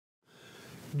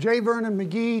J. Vernon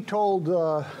McGee told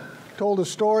a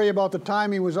story about the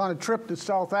time he was on a trip to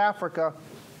South Africa,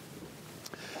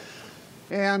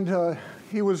 and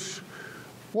he was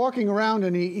walking around,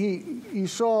 and he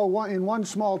saw in one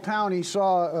small town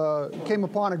came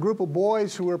upon a group of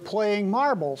boys who were playing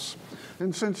marbles,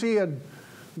 and since he had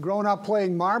grown up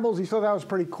playing marbles, he thought that was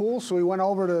pretty cool, so he went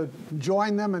over to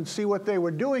join them and see what they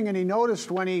were doing. And he noticed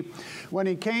when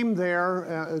he came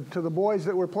there to the boys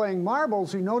that were playing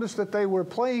marbles, he noticed that they were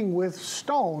playing with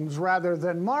stones rather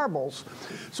than marbles.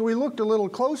 So he looked a little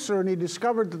closer and he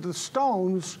discovered that the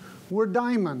stones were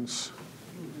diamonds.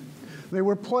 They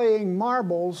were playing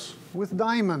marbles with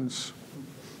diamonds.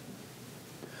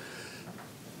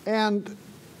 And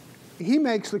he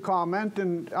makes the comment,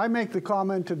 and I make the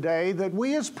comment today, that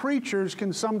we as preachers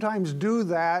can sometimes do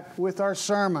that with our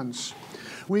sermons.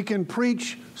 We can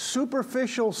preach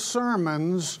superficial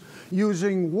sermons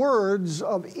using words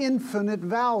of infinite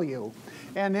value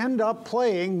and end up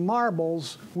playing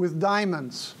marbles with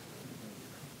diamonds.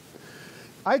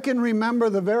 I can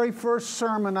remember the very first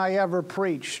sermon I ever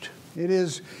preached. It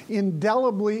is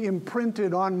indelibly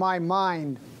imprinted on my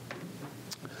mind.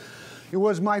 It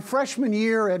was my freshman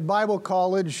year at Bible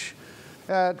college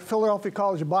at Philadelphia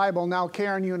College of Bible, now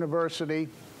Cairn University.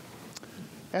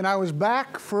 And I was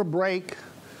back for a break.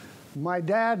 My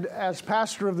dad, as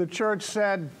pastor of the church,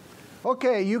 said,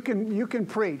 "Okay, you can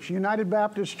preach. United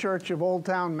Baptist Church of Old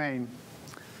Town, Maine."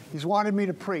 He's wanted me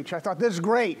to preach. I thought, this is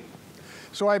great.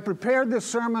 So I prepared this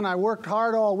sermon. I worked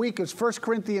hard all week. It's 1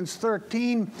 Corinthians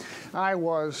 13. I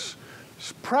was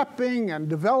prepping and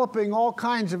developing all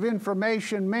kinds of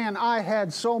information. Man, I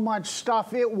had so much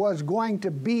stuff, it was going to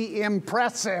be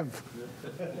impressive.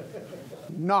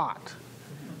 Not.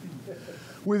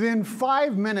 Within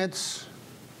 5 minutes,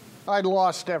 I'd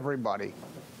lost everybody.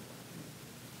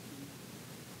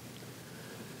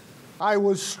 I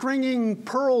was stringing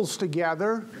pearls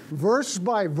together, verse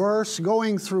by verse,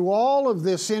 going through all of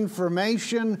this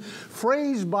information,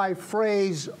 phrase by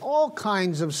phrase, all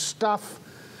kinds of stuff.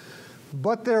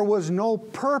 But there was no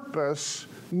purpose,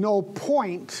 no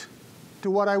point to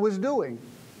what I was doing.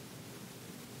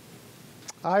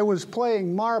 I was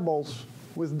playing marbles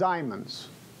with diamonds.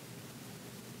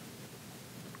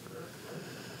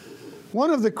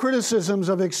 One of the criticisms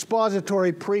of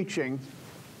expository preaching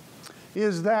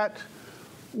is that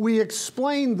we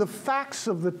explain the facts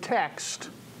of the text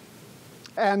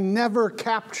and never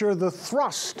capture the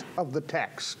thrust of the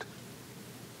text.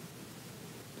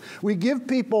 We give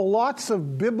people lots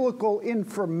of biblical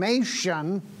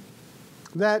information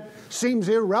that seems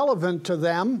irrelevant to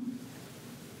them,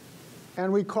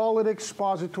 and we call it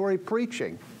expository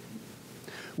preaching.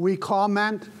 We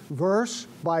comment verse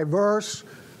by verse,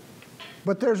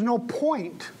 but there's no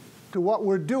point to what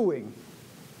we're doing.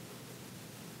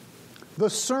 The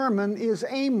sermon is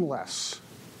aimless.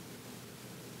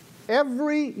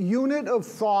 Every unit of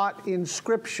thought in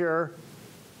Scripture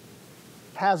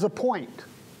has a point.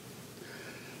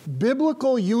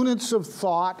 Biblical units of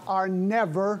thought are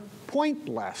never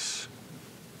pointless.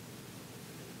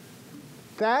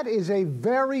 That is a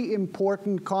very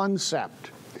important concept.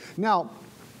 Now,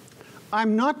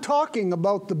 I'm not talking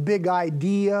about the big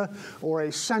idea or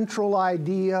a central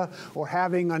idea or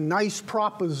having a nice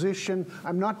proposition.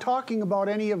 I'm not talking about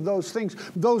any of those things.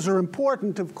 Those are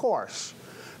important, of course.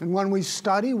 And when we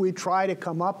study, we try to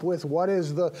come up with what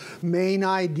is the main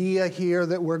idea here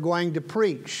that we're going to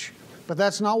preach. But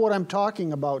that's not what I'm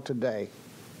talking about today.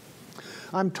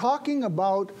 I'm talking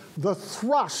about the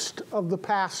thrust of the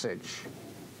passage.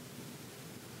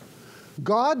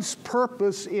 God's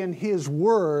purpose in His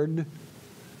Word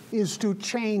is to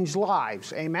change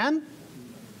lives. Amen?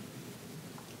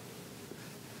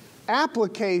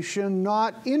 Application,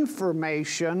 not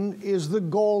information, is the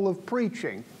goal of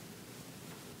preaching.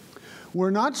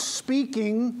 We're not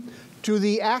speaking to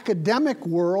the academic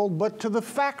world, but to the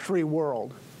factory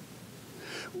world.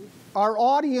 Our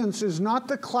audience is not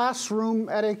the classroom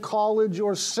at a college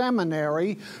or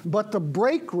seminary, but the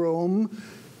break room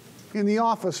in the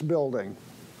office building.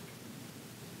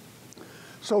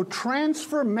 So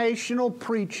transformational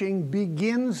preaching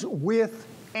begins with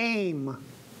aim.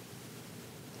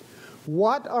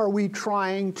 What are we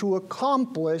trying to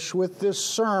accomplish with this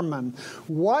sermon?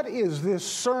 What is this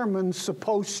sermon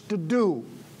supposed to do?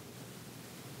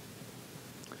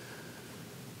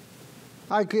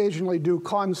 I occasionally do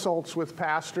consults with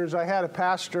pastors. I had a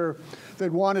pastor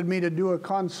that wanted me to do a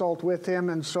consult with him,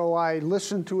 and so I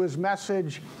listened to his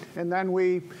message, and then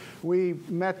we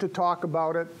met to talk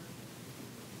about it.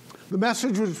 The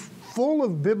message was full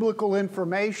of biblical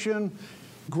information,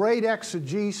 great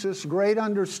exegesis, great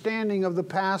understanding of the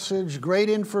passage, great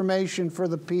information for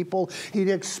the people. He'd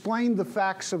explained the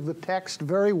facts of the text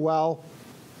very well.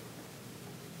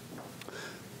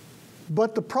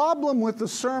 But the problem with the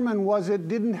sermon was it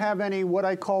didn't have any what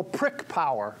I call prick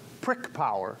power,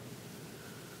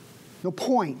 the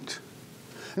point.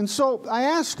 And so I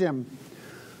asked him,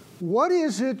 what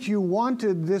is it you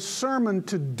wanted this sermon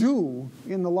to do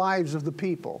in the lives of the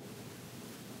people?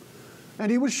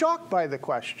 And he was shocked by the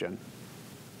question.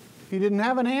 He didn't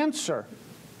have an answer.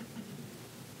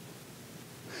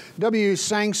 W.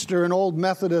 Sangster, an old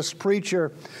Methodist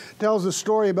preacher, tells a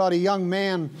story about a young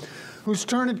man whose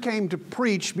turn it came to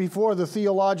preach before the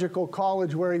theological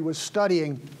college where he was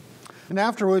studying. And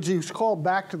afterwards he was called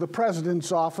back to the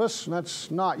president's office, and that's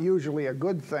not usually a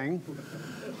good thing,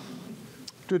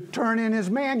 to turn in his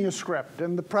manuscript.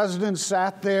 And the president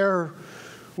sat there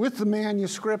with the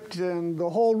manuscript, and the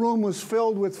whole room was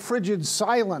filled with frigid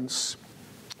silence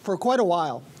for quite a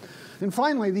while. And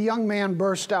finally the young man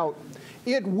burst out,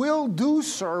 "It will do,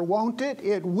 sir, won't it?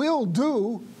 It will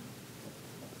do."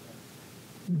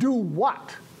 "Do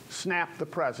what?" snapped the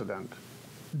president.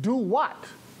 "Do what?"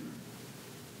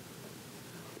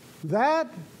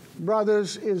 That,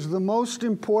 brothers, is the most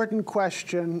important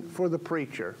question for the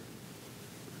preacher.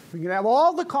 We can have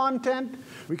all the content,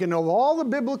 we can know all the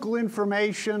biblical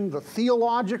information, the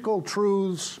theological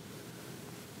truths,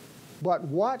 but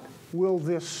what will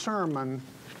this sermon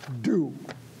do?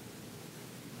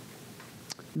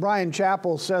 Brian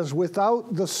Chappell says,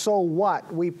 without the so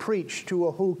what, we preach to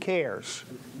a who cares.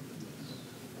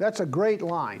 That's a great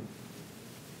line.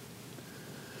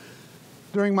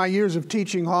 During my years of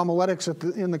teaching homiletics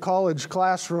in the college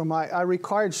classroom, I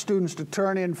required students to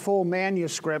turn in full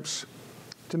manuscripts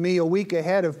to me a week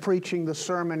ahead of preaching the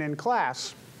sermon in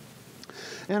class.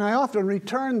 And I often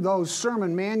returned those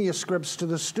sermon manuscripts to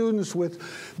the students with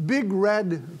big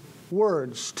red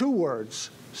words, 2 words,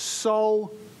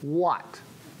 so what?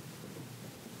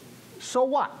 So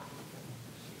what?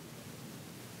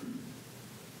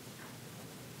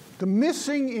 The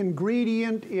missing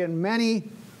ingredient in many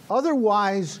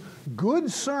otherwise good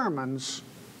sermons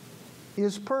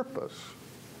is purpose.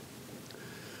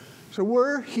 So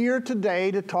we're here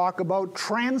today to talk about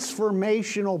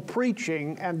transformational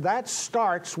preaching, and that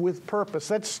starts with purpose.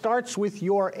 That starts with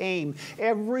your aim.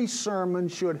 Every sermon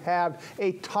should have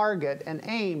a target, an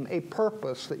aim, a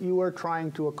purpose that you are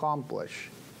trying to accomplish.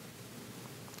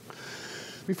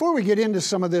 Before we get into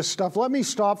some of this stuff, let me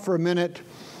stop for a minute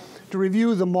to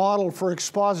review the model for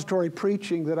expository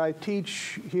preaching that I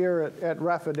teach here at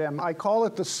Rephidim. I call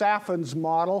it the Saffon's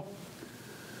model.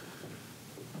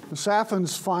 The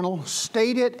Saffon's funnel: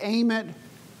 state it, aim it,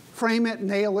 frame it,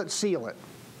 nail it, seal it.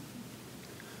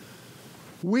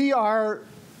 We are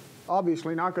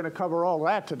obviously not going to cover all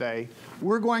that today.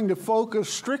 We're going to focus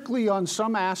strictly on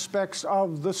some aspects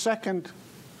of the second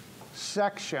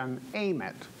section, aim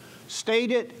it.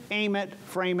 State it, aim it,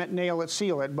 frame it, nail it,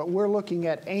 seal it. But we're looking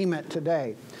at aim it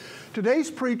today. Today's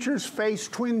preachers face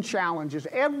twin challenges.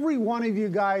 Every one of you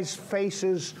guys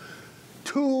faces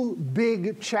 2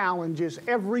 big challenges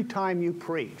every time you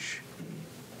preach.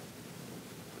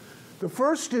 The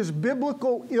first is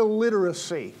biblical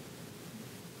illiteracy,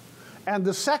 and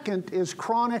the second is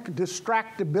chronic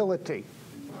distractibility.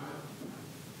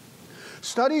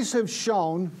 Studies have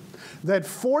shown that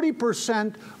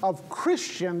 40% of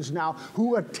Christians now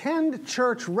who attend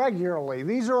church regularly,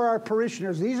 these are our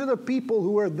parishioners, these are the people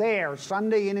who are there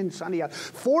Sunday in and Sunday out.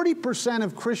 40%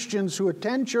 of Christians who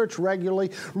attend church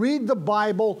regularly read the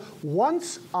Bible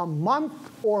once a month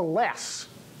or less.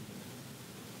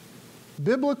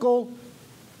 Biblical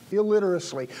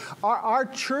illiteracy. Our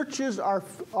churches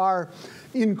are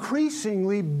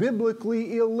increasingly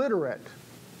biblically illiterate,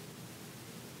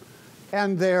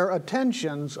 and their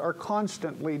attentions are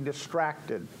constantly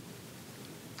distracted.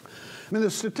 I mean,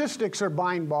 the statistics are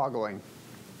mind-boggling.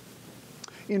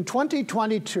 In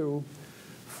 2022,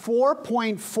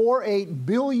 4.48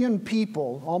 billion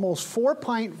people, almost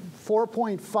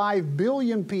 4.5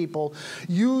 billion people,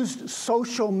 used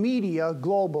social media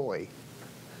globally.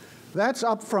 That's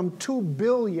up from 2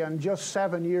 billion just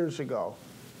 7 years ago.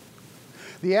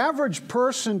 The average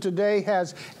person today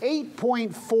has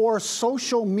 8.4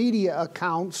 social media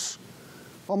accounts,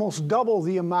 almost double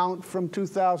the amount from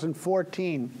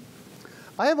 2014.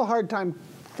 I have a hard time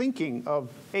thinking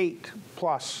of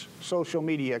 8+ social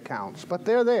media accounts, but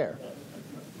they're there.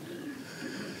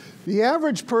 The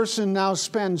average person now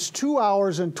spends 2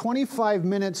 hours and 25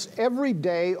 minutes every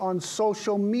day on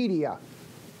social media,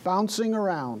 bouncing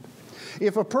around.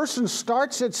 If a person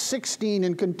starts at 16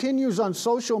 and continues on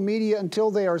social media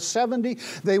until they are 70,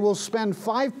 they will spend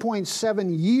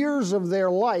 5.7 years of their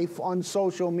life on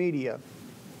social media.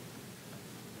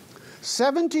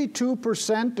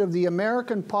 72% of the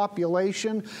American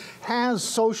population has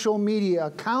social media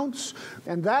accounts,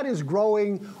 and that is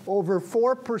growing over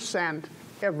 4%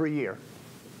 every year.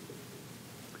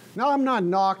 Now, I'm not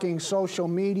knocking social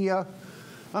media.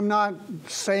 I'm not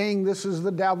saying this is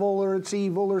the devil or it's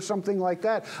evil or something like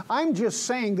that. I'm just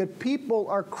saying that people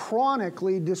are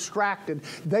chronically distracted.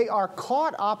 They are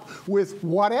caught up with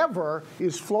whatever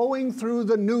is flowing through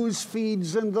the news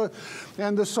feeds and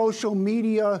the social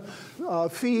media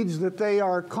feeds that they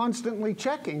are constantly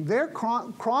checking. They're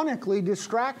chronically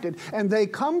distracted, and they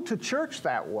come to church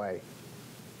that way.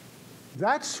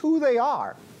 That's who they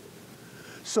are.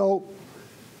 So,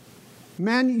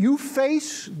 men, you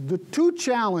face the two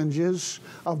challenges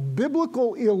of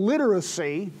biblical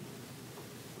illiteracy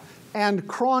and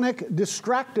chronic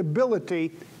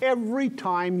distractibility every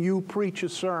time you preach a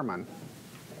sermon.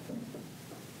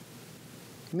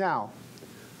 Now,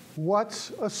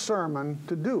 what's a sermon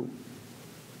to do?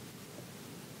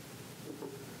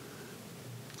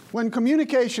 When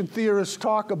communication theorists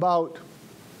talk about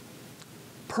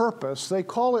purpose, they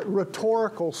call it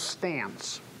rhetorical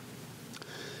stance.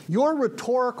 Your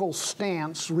rhetorical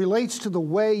stance relates to the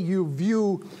way you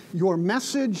view your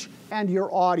message and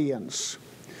your audience.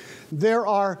 There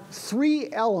are three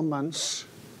elements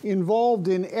involved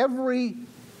in every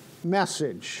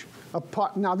message.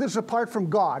 Now, this is apart from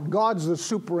God. God's the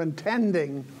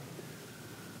superintending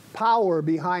power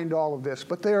behind all of this.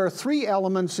 But there are three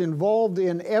elements involved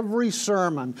in every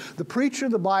sermon: the preacher,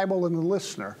 the Bible, and the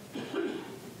listener.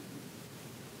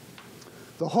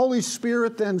 The Holy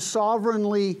Spirit then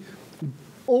sovereignly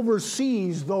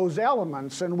oversees those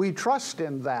elements, and we trust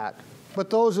in that. But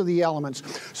those are the elements.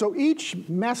 So each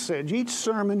message, each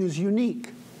sermon is unique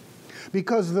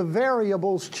because the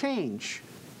variables change,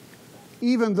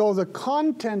 even though the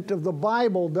content of the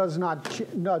Bible does not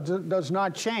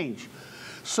change.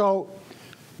 So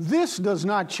this does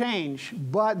not change,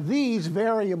 but these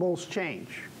variables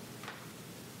change.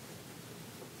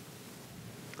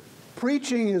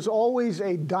 Preaching is always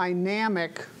a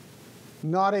dynamic,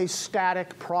 not a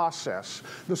static process.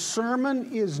 The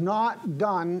sermon is not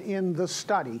done in the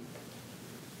study.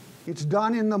 It's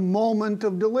done in the moment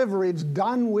of delivery. It's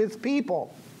done with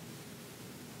people.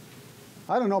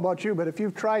 I don't know about you, but if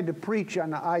you've tried to preach,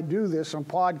 and I do this on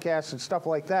podcasts and stuff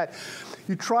like that,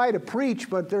 you try to preach,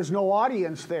 but there's no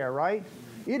audience there, right?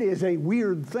 It is a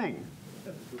weird thing.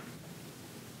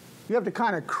 You have to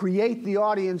kind of create the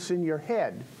audience in your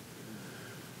head.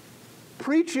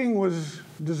 Preaching was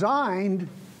designed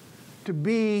to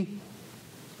be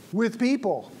with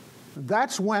people.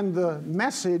 That's when the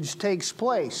message takes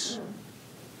place.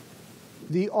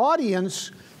 The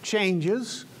audience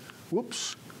changes.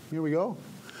 Whoops, here we go.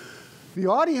 The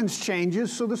audience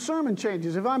changes, so the sermon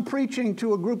changes. If I'm preaching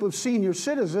to a group of senior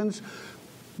citizens,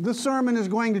 the sermon is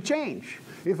going to change.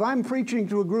 If I'm preaching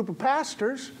to a group of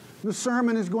pastors, the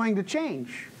sermon is going to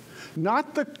change.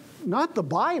 Not the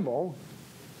Bible,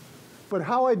 but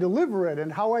how I deliver it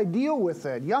and how I deal with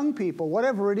it, young people,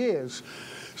 whatever it is.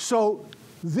 So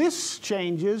this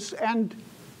changes, and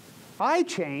I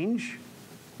change,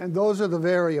 and those are the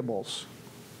variables.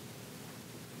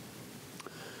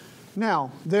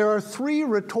 Now, there are three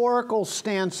rhetorical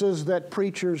stances that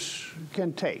preachers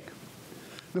can take.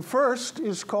 The first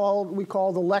is we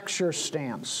call the lecture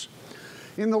stance.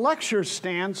 In the lecture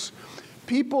stance,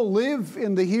 people live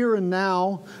in the here and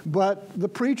now, but the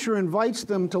preacher invites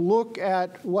them to look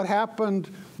at what happened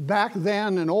back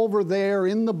then and over there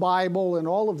in the Bible and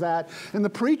all of that. And the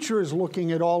preacher is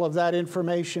looking at all of that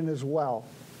information as well.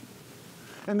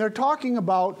 And they're talking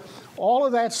about all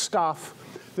of that stuff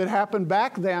that happened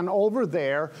back then over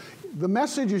there. The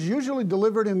message is usually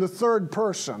delivered in the third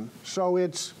person. So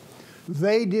it's,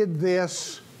 they did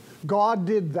this, God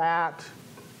did that,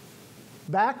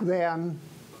 back then,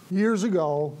 years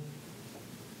ago.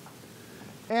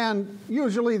 And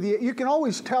usually you can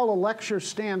always tell a lecture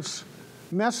stance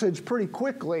message pretty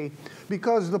quickly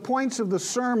because the points of the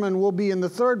sermon will be in the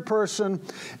third person,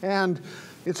 and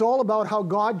it's all about how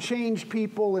God changed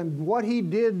people and what he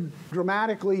did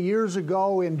dramatically years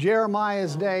ago in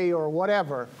Jeremiah's day or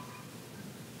whatever.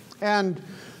 And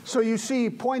so you see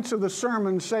points of the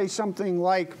sermon say something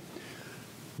like,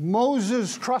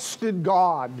 Moses trusted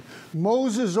God.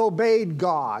 Moses obeyed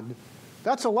God.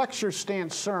 That's a lecture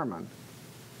stance sermon.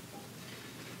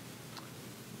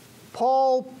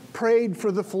 Paul prayed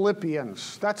for the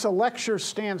Philippians. That's a lecture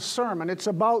stance sermon. It's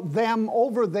about them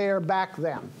over there back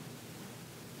then.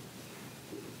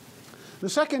 The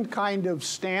second kind of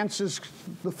stance is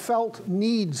the felt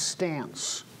need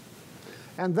stance.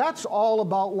 And that's all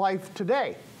about life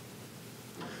today.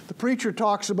 The preacher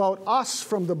talks about us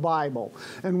from the Bible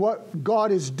and what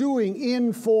God is doing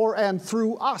in, for, and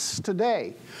through us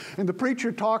today. And the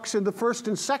preacher talks in the first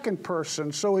and second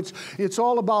person, so it's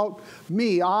all about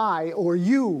me, I, or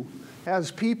you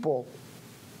as people.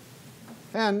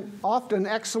 And often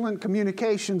excellent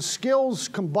communication skills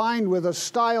combined with a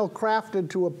style crafted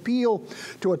to appeal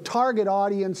to a target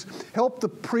audience help the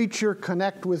preacher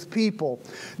connect with people.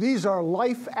 These are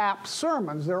life-apt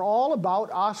sermons. They're all about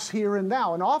us here and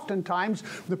now. And oftentimes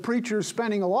the preacher is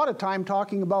spending a lot of time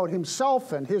talking about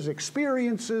himself and his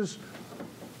experiences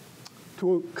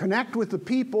to connect with the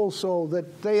people so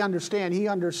that they understand, he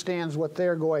understands what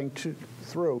they're going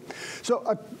through.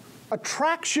 So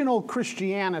attractional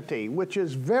Christianity, which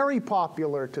is very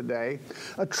popular today,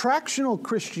 attractional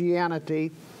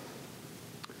Christianity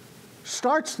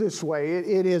starts this way.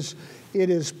 It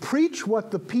is preach what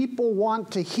the people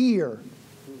want to hear.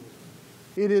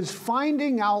 It is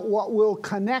finding out what will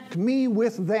connect me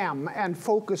with them and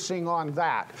focusing on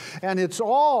that. And it's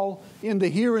all in the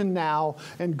here and now,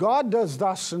 and God does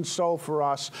thus and so for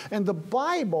us. And the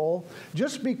Bible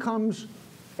just becomes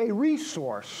a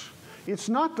resource. It's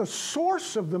not the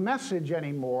source of the message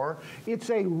anymore. It's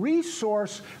a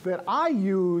resource that I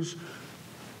use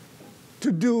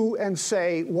to do and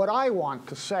say what I want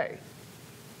to say.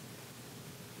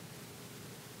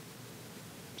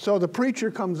 So the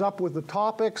preacher comes up with the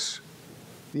topics,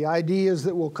 the ideas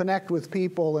that will connect with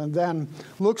people, and then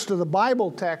looks to the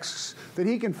Bible texts that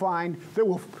he can find that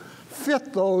will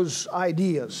fit those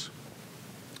ideas.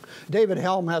 David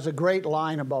Helm has a great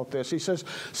line about this. He says,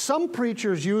 some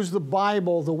preachers use the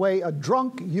Bible the way a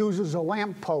drunk uses a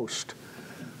lamppost,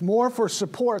 more for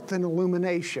support than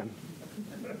illumination.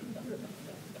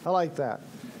 I like that.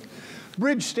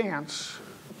 Bridge stance.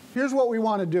 Here's what we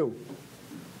want to do.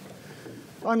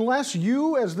 Unless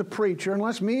you as the preacher,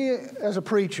 unless me as a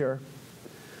preacher,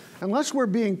 unless we're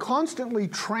being constantly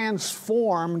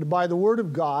transformed by the Word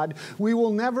of God, we will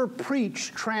never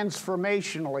preach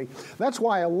transformationally. That's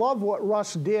why I love what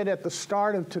Russ did at the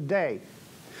start of today,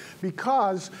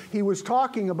 because he was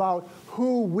talking about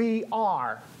who we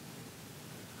are.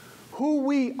 Who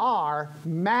we are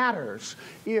matters.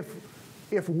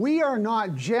 If we are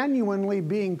not genuinely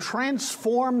being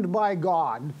transformed by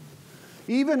God,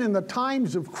 even in the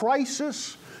times of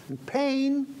crisis and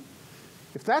pain,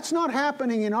 if that's not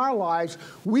happening in our lives,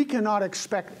 we cannot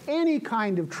expect any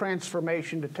kind of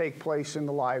transformation to take place in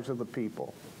the lives of the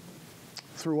people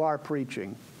through our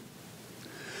preaching.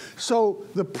 So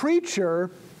the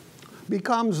preacher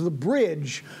becomes the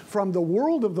bridge from the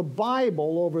world of the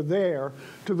Bible over there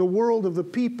to the world of the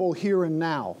people here and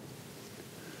now.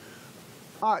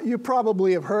 You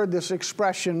probably have heard this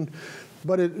expression,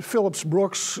 but Phillips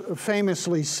Brooks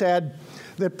famously said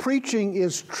that preaching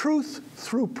is truth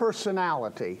through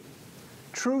personality.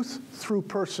 Truth through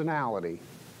personality.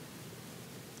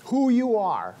 Who you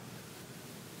are.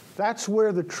 That's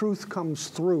where the truth comes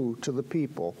through to the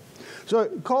people. So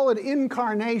call it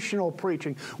incarnational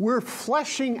preaching. We're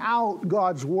fleshing out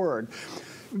God's Word.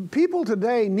 People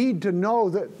today need to know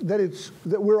that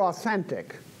we're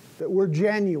authentic, that we're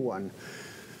genuine.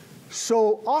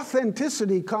 So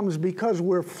authenticity comes because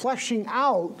we're fleshing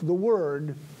out the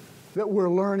Word that we're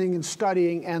learning and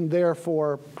studying and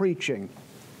therefore preaching.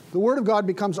 The Word of God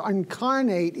becomes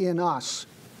incarnate in us.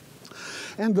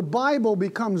 And the Bible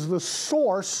becomes the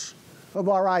source of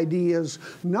our ideas,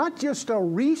 not just a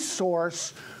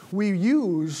resource we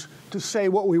use to say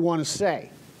what we want to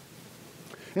say.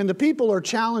 And the people are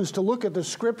challenged to look at the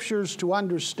Scriptures to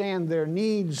understand their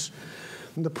needs.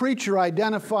 And the preacher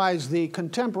identifies the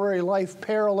contemporary life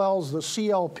parallels, the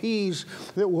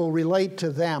CLPs that will relate to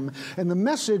them. And the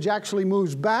message actually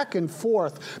moves back and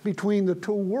forth between the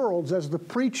two worlds as the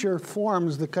preacher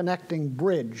forms the connecting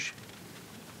bridge.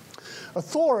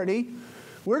 Authority,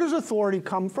 where does authority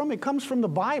come from? It comes from the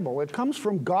Bible. It comes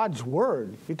from God's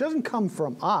Word. It doesn't come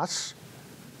from us.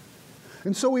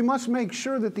 And so we must make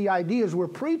sure that the ideas we're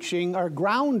preaching are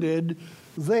grounded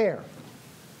there.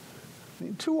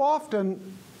 Too often,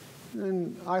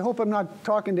 and I hope I'm not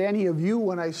talking to any of you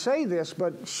when I say this,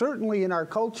 but certainly in our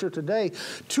culture today,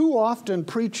 too often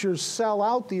preachers sell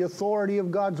out the authority of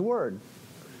God's Word.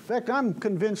 In fact, I'm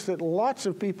convinced that lots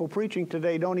of people preaching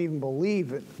today don't even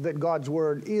believe that God's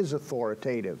Word is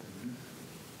authoritative.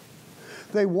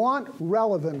 They want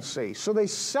relevancy, so they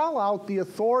sell out the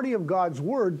authority of God's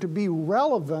Word to be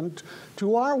relevant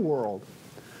to our world.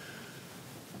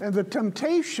 And the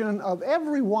temptation of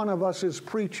every one of us as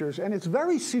preachers, and it's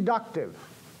very seductive.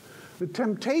 The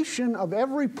temptation of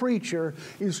every preacher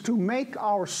is to make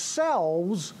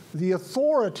ourselves the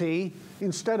authority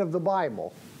instead of the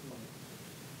Bible.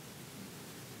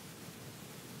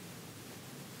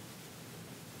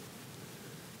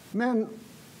 Men,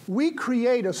 we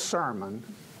create a sermon.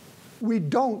 We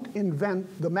don't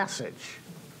invent the message.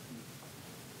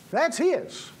 That's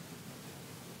His.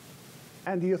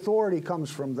 And the authority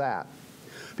comes from that.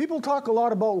 People talk a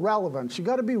lot about relevance. You've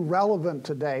got to be relevant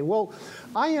today. Well,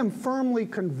 I am firmly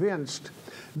convinced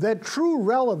that true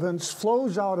relevance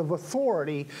flows out of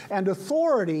authority, and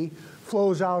authority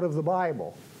flows out of the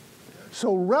Bible.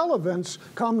 So relevance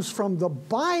comes from the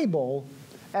Bible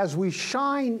as we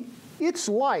shine its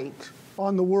light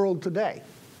on the world today.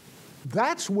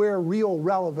 That's where real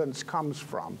relevance comes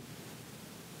from.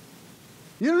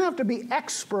 You don't have to be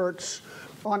experts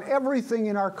on everything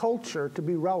in our culture to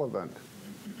be relevant.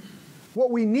 What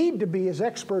we need to be is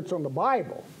experts on the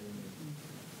Bible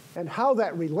and how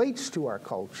that relates to our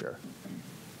culture.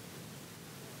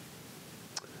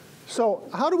 So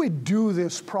how do we do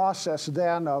this process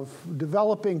then of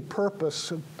developing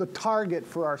purpose, the target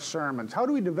for our sermons? How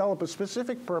do we develop a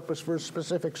specific purpose for a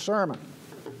specific sermon?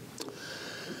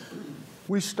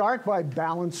 We start by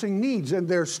balancing needs, and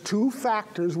there's two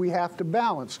factors we have to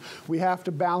balance. We have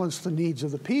to balance the needs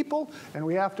of the people, and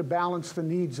we have to balance the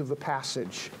needs of the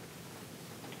passage.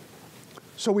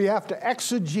 So we have to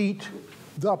exegete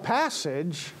the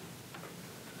passage,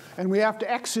 and we have to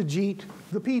exegete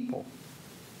the people.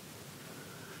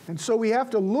 And so we have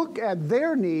to look at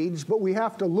their needs, but we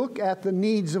have to look at the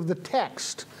needs of the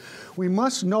text. We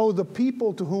must know the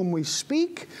people to whom we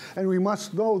speak, and we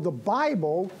must know the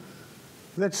Bible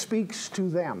that speaks to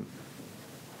them.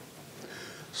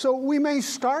 So we may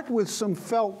start with some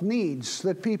felt needs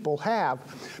that people have,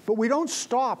 but we don't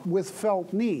stop with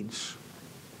felt needs.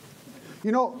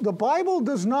 You know, the Bible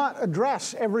does not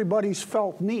address everybody's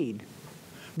felt need.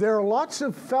 There are lots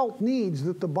of felt needs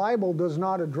that the Bible does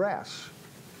not address.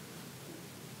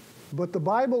 But the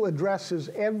Bible addresses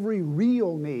every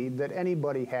real need that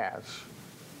anybody has.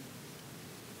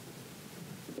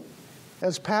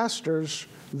 As pastors,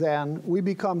 then, we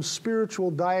become spiritual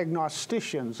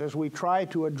diagnosticians as we try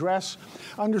to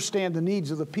understand the needs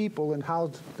of the people and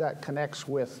how that connects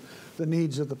with the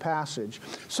needs of the passage.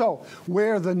 So,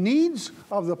 where the needs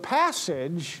of the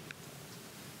passage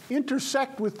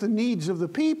intersect with the needs of the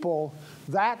people,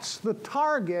 that's the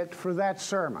target for that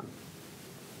sermon.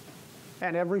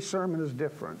 And every sermon is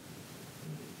different.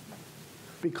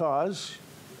 Because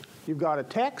you've got a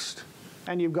text,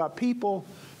 and you've got people,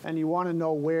 and you want to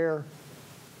know where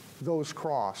those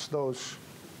cross, those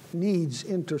needs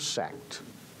intersect.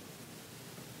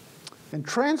 And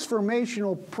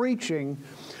transformational preaching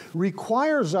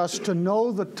requires us to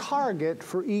know the target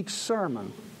for each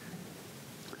sermon.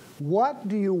 What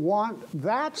do you want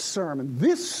that sermon,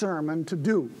 this sermon, to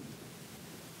do?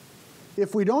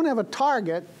 If we don't have a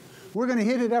target, we're going to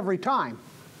hit it every time.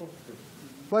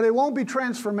 But it won't be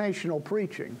transformational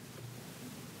preaching.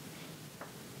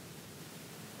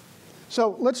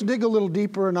 So let's dig a little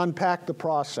deeper and unpack the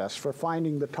process for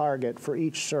finding the target for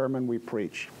each sermon we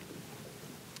preach.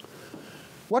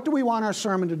 What do we want our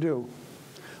sermon to do?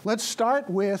 Let's start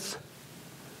with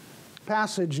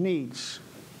passage needs.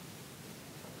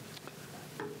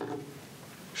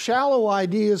 Shallow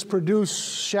ideas produce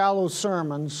shallow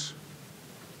sermons,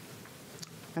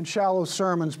 and shallow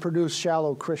sermons produce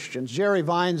shallow Christians. Jerry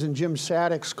Vines and Jim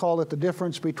Sadix call it the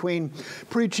difference between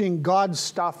preaching God's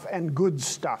stuff and good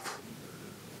stuff.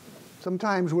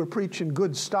 Sometimes we're preaching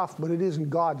good stuff, but it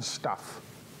isn't God's stuff.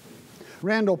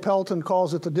 Randall Pelton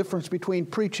calls it the difference between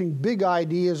preaching big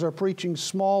ideas or preaching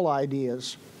small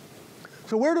ideas.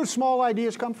 So where do small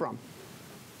ideas come from?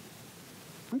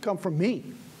 They come from me.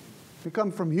 They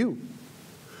come from you.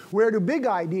 Where do big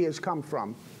ideas come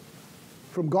from?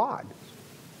 From God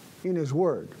in His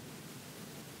Word.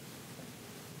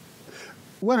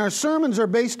 When our sermons are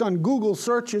based on Google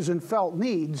searches and felt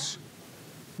needs,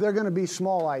 they're going to be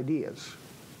small ideas.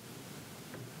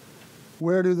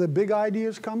 Where do the big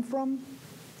ideas come from?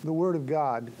 The Word of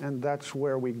God, and that's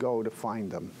where we go to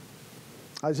find them.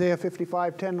 Isaiah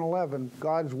 55, 10 and 11,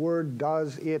 God's Word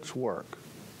does its work.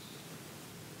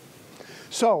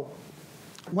 So,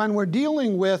 when we're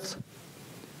dealing with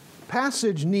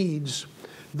passage needs,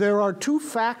 there are two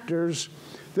factors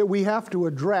that we have to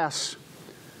address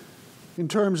in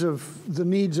terms of the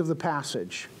needs of the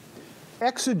passage: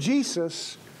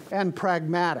 exegesis and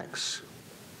pragmatics.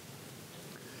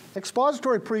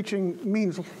 Expository preaching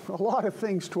means a lot of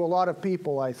things to a lot of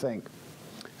people, I think.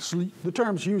 The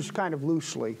term's used kind of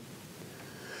loosely.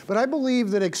 But I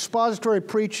believe that expository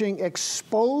preaching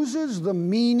exposes the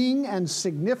meaning and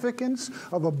significance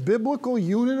of a biblical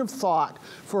unit of thought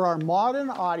for our modern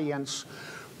audience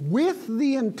with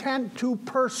the intent to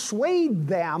persuade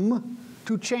them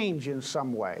to change in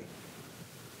some way.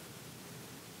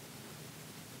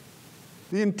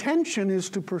 The intention is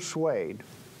to persuade.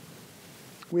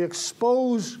 We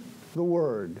expose the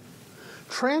Word.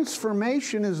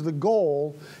 Transformation is the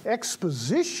goal.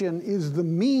 Exposition is the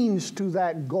means to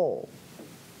that goal.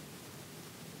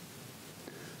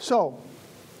 So,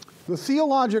 the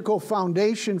theological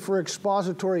foundation for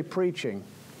expository preaching.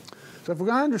 So if we're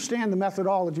going to understand the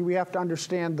methodology, we have to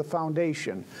understand the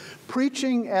foundation.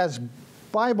 Preaching as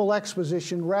Bible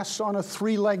exposition rests on a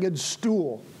three-legged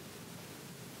stool.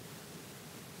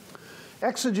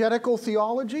 Exegetical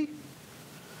theology,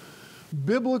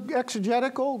 biblical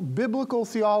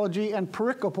theology, and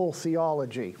pericopal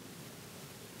theology.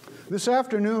 This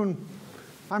afternoon,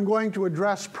 I'm going to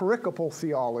address pericopal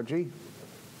theology.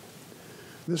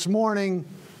 This morning,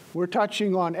 we're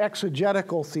touching on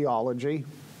exegetical theology.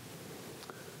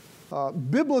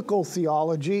 Biblical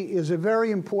theology is a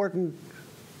very important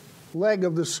leg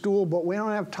of the stool, but we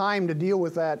don't have time to deal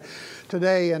with that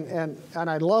today, and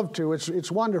I'd love to. It's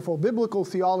wonderful. Biblical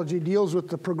theology deals with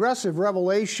the progressive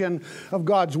revelation of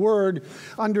God's Word,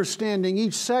 understanding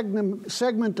each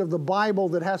segment of the Bible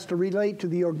that has to relate to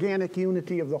the organic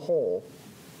unity of the whole.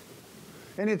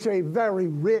 And it's a very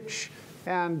rich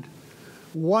and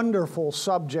wonderful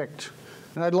subject,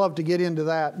 and I'd love to get into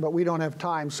that, but we don't have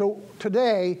time. So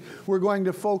today, we're going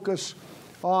to focus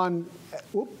on,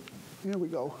 here we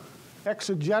go,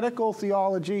 exegetical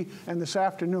theology, and this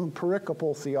afternoon,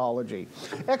 pericopal theology.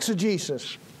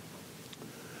 Exegesis.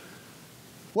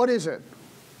 What is it?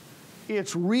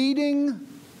 It's reading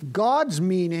God's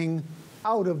meaning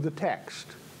out of the text.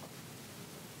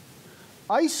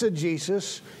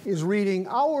 Eisegesis is reading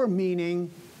our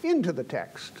meaning into the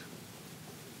text.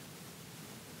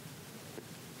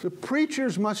 The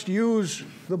preachers must use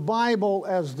the Bible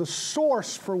as the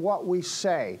source for what we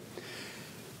say.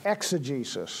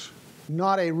 Exegesis,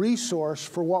 not a resource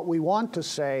for what we want to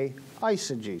say,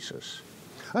 eisegesis.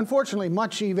 Unfortunately,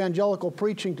 much evangelical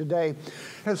preaching today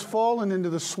has fallen into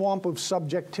the swamp of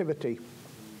subjectivity.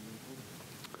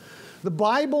 The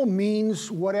Bible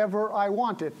means whatever I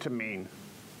want it to mean.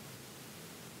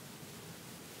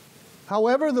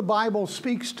 However the Bible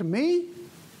speaks to me,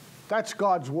 that's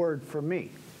God's Word for me.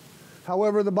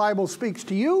 However the Bible speaks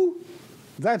to you,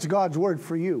 that's God's Word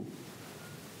for you.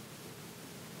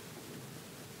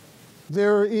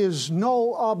 There is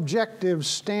no objective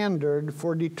standard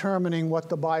for determining what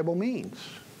the Bible means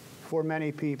for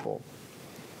many people.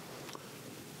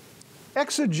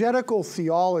 Exegetical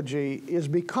theology is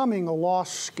becoming a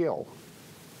lost skill.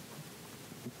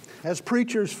 As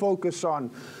preachers focus on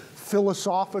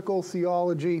philosophical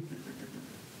theology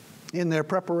in their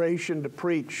preparation to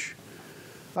preach,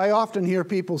 I often hear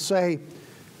people say,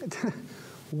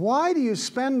 why do you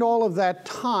spend all of that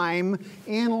time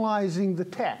analyzing the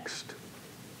text?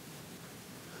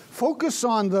 Focus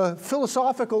on the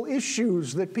philosophical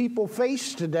issues that people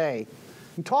face today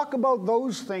and talk about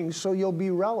those things so you'll be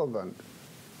relevant.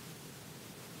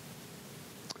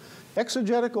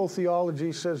 Exegetical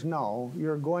theology says no,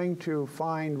 you're going to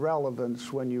find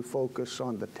relevance when you focus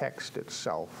on the text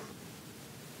itself.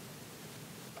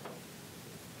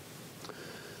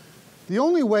 The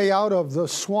only way out of the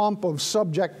swamp of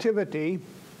subjectivity,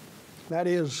 that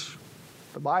is,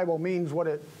 the Bible means what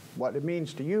it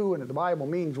means to you, and the Bible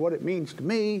means what it means to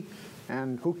me,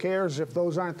 and who cares if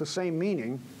those aren't the same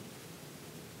meaning,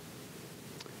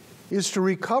 is to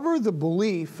recover the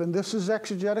belief, and this is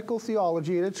exegetical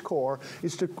theology at its core,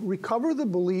 is to recover the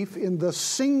belief in the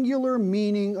singular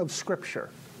meaning of Scripture.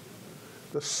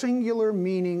 The singular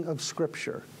meaning of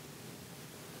Scripture.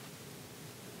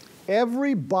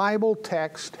 Every Bible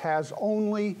text has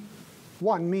only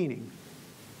one meaning.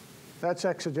 That's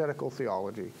exegetical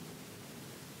theology.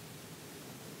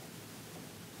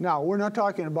 Now, we're not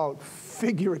talking about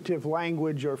figurative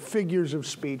language or figures of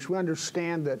speech. We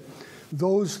understand that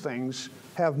those things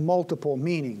have multiple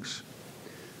meanings.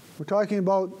 We're talking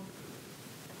about,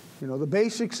 the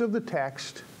basics of the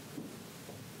text,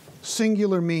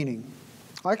 singular meaning.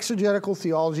 Exegetical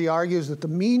theology argues that the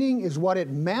meaning is what it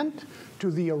meant to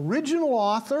the original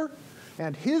author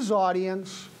and his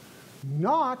audience,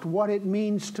 not what it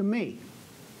means to me.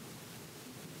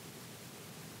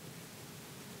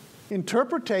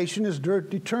 Interpretation is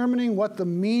determining what the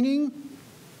meaning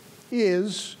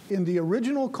is in the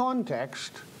original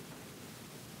context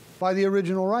by the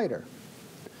original writer.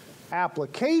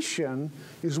 Application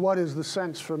is what is the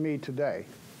sense for me today.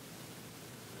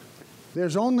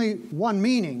 there's only one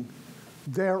meaning.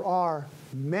 There are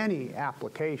many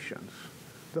applications.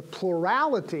 The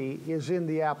plurality is in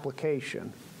the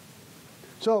application.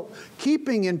 So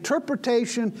keeping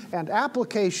interpretation and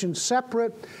application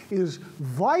separate is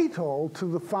vital to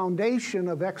the foundation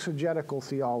of exegetical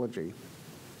theology.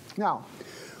 Now,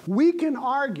 we can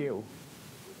argue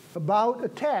about a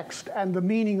text and the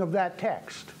meaning of that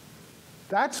text.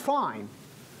 That's fine.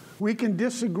 We can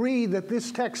disagree that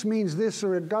this text means this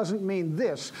or it doesn't mean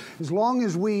this, as long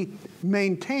as we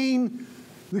maintain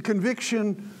the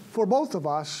conviction for both of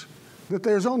us that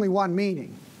there's only one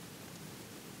meaning.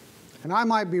 And I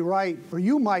might be right, or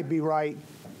you might be right,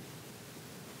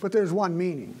 but there's one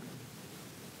meaning.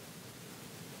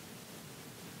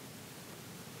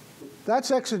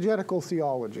 That's exegetical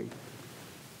theology.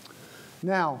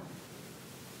 Now,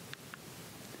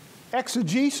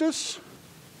 exegesis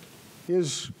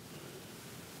is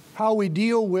how we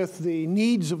deal with the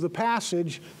needs of the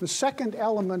passage. The second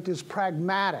element is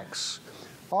pragmatics,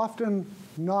 often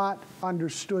not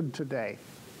understood today.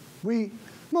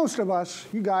 Most of us,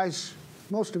 you guys,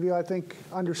 most of you, I think,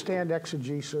 understand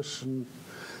exegesis and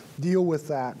deal with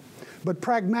that. But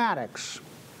pragmatics.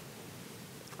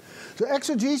 So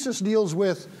exegesis deals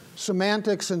with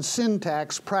semantics and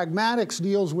syntax. Pragmatics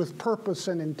deals with purpose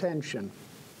and intention.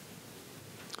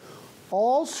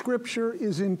 All Scripture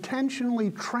is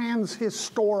intentionally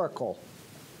transhistorical,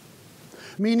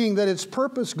 meaning that its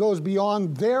purpose goes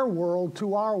beyond their world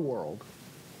to our world.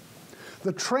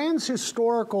 The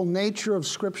transhistorical nature of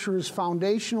Scripture is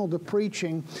foundational to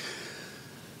preaching.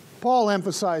 Paul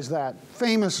emphasized that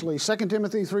famously, 2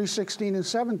 Timothy 3:16 and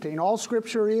 17. All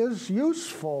Scripture is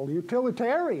useful,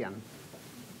 utilitarian.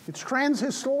 It's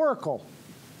transhistorical.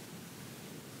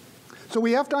 So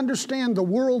we have to understand the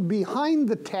world behind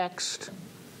the text,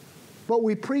 but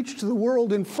we preach to the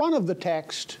world in front of the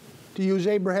text, to use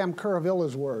Abraham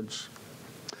Caravilla's words.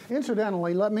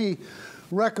 Incidentally, let me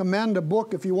recommend a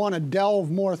book if you want to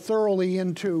delve more thoroughly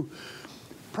into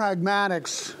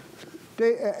pragmatics.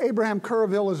 Abraham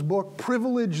Caravilla's book,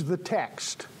 Privilege the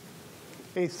Text,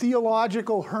 a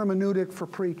theological hermeneutic for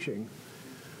preaching.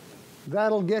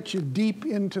 That'll get you deep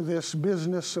into this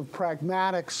business of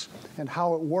pragmatics and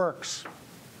how it works.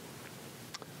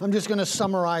 I'm just going to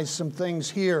summarize some things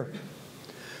here.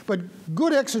 But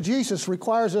good exegesis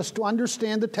requires us to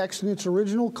understand the text in its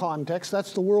original context.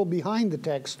 That's the world behind the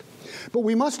text. But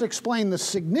we must explain the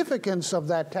significance of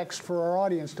that text for our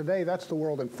audience today. That's the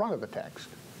world in front of the text.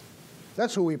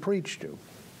 That's who we preach to.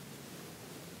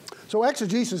 So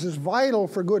exegesis is vital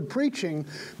for good preaching,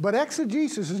 but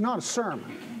exegesis is not a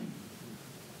sermon.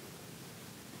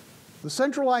 The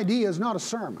central idea is not a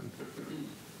sermon.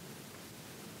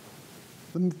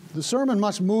 The sermon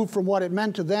must move from what it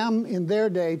meant to them in their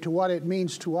day to what it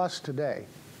means to us today.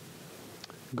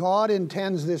 God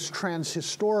intends this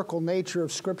transhistorical nature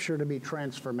of Scripture to be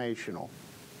transformational.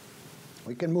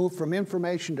 We can move from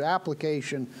information to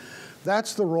application.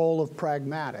 That's the role of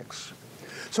pragmatics.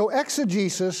 So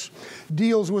exegesis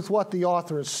deals with what the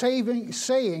author is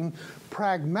saying.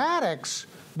 Pragmatics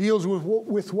deals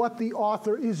with what the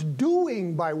author is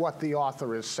doing by what the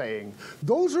author is saying.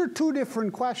 Those are two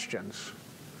different questions.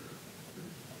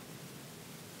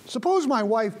 Suppose my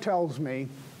wife tells me,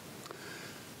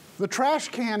 the trash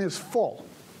can is full.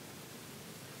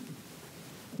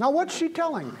 Now what's she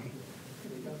telling me?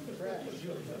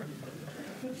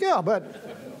 Yeah, but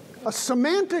a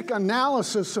semantic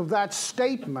analysis of that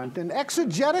statement, an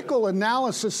exegetical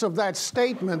analysis of that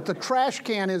statement, the trash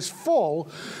can is full,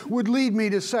 would lead me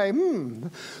to say,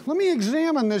 let me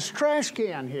examine this trash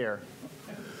can here.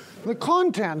 The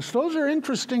contents, those are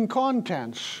interesting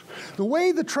contents. The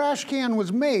way the trash can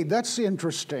was made, that's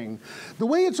interesting. The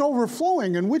way it's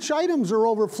overflowing and which items are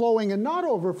overflowing and not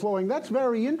overflowing, that's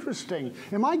very interesting.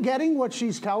 Am I getting what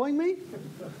she's telling me?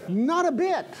 Not a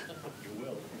bit.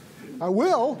 I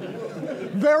will,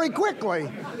 very quickly.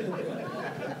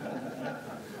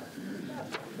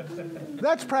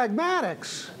 That's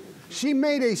pragmatics. She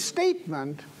made a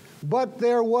statement, but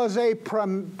there was a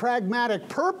pragmatic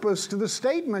purpose to the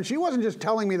statement. She wasn't just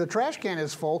telling me the trash can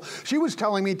is full. She was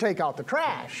telling me take out the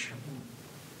trash.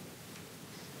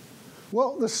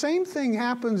 Well, the same thing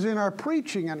happens in our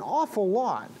preaching an awful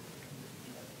lot.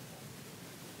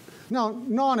 Now,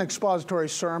 non-expository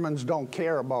sermons don't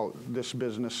care about this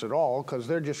business at all because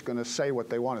they're just going to say what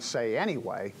they want to say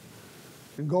anyway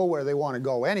and go where they want to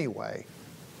go anyway.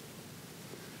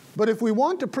 But if we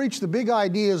want to preach the big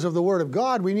ideas of the Word of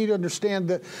God, we need to understand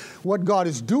that what God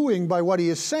is doing by what He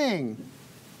is saying.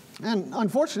 And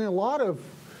unfortunately, a lot of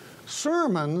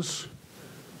sermons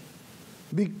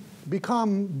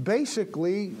become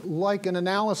basically like an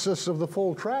analysis of the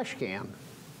full trash can.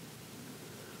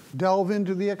 Delve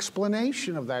into the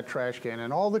explanation of that trash can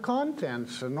and all the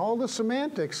contents and all the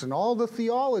semantics and all the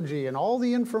theology and all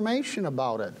the information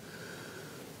about it.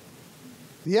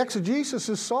 The exegesis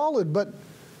is solid, but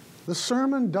the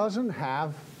sermon doesn't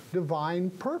have divine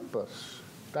purpose.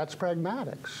 That's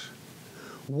pragmatics.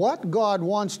 What God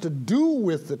wants to do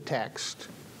with the text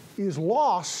is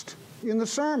lost in the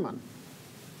sermon.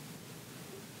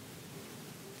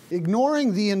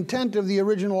 Ignoring the intent of the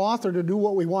original author to do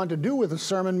what we want to do with a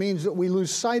sermon means that we lose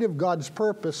sight of God's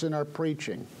purpose in our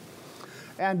preaching.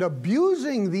 And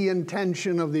abusing the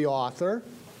intention of the author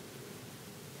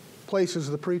places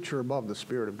the preacher above the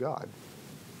Spirit of God.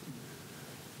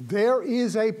 There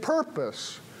is a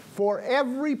purpose for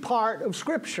every part of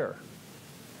Scripture.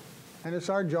 And it's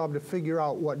our job to figure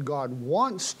out what God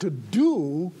wants to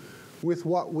do with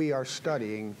what we are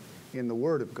studying in the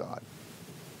Word of God.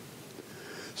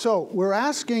 So we're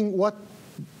asking, what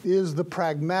is the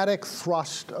pragmatic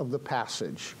thrust of the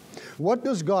passage? What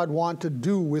does God want to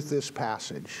do with this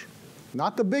passage?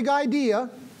 Not the big idea,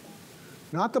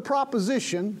 not the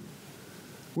proposition.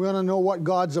 We want to know what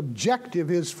God's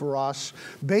objective is for us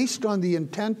based on the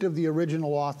intent of the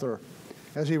original author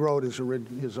as he wrote his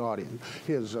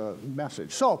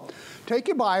message. So take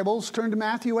your Bibles, turn to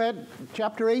Matthew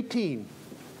chapter 18,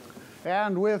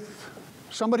 and with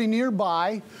somebody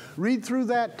nearby, read through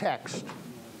that text.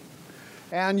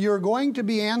 And you're going to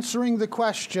be answering the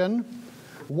question,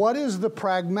 what is the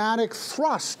pragmatic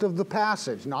thrust of the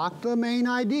passage? Not the main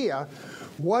idea.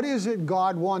 What is it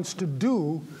God wants to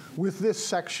do with this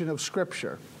section of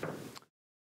Scripture?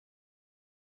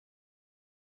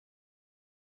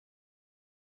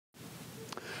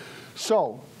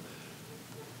 So,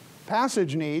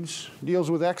 passage needs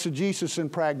deals with exegesis and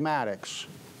pragmatics.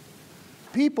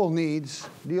 People needs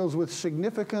deals with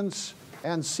significance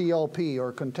and CLP,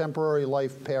 or contemporary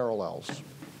life parallels.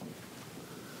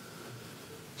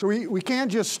 So we can't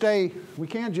just stay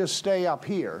up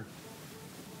here.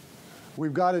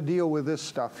 We've got to deal with this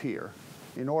stuff here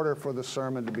in order for the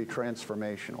sermon to be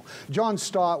transformational. John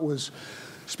Stott was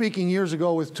speaking years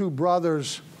ago with two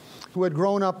brothers who had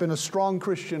grown up in a strong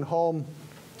Christian home.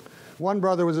 One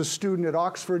brother was a student at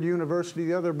Oxford University.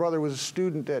 The other brother was a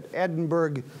student at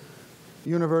Edinburgh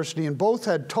University, and both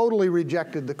had totally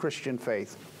rejected the Christian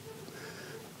faith.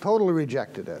 Totally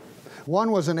rejected it.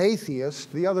 One was an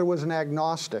atheist, the other was an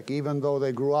agnostic, even though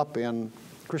they grew up in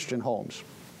Christian homes.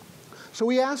 So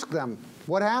we asked them,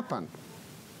 what happened?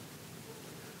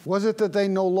 Was it that they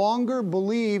no longer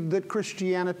believed that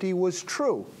Christianity was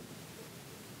true?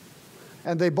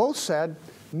 And they both said,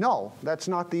 no, that's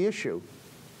not the issue.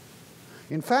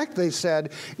 In fact, they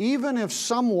said, even if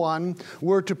someone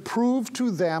were to prove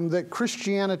to them that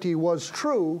Christianity was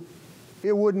true,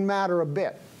 it wouldn't matter a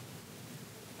bit.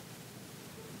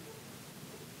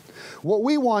 What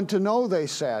we want to know, they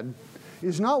said,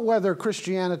 is not whether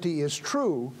Christianity is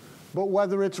true, but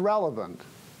whether it's relevant.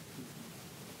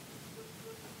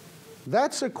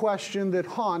 That's a question that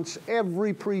haunts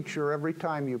every preacher every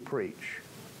time you preach.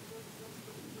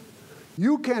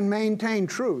 You can maintain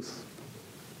truth,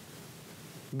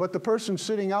 but the person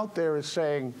sitting out there is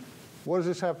saying, what does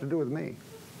this have to do with me?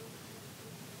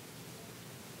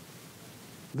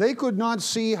 They could not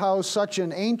see how such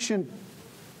an ancient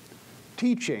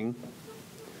teaching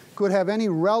could have any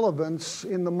relevance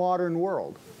in the modern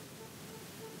world.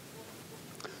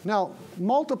 Now,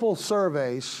 multiple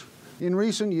surveys in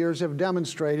recent years have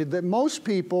demonstrated that most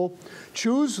people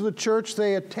choose the church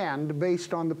they attend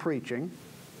based on the preaching.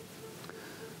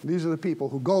 These are the people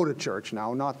who go to church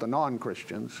now, not the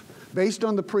non-Christians. Based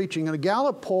on the preaching, and a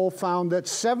Gallup poll found that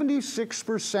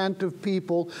 76% of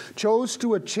people chose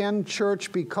to attend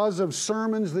church because of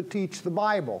sermons that teach the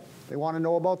Bible. They want to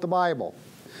know about the Bible.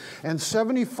 And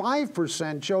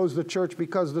 75% chose the church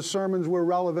because the sermons were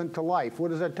relevant to life.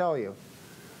 What does that tell you?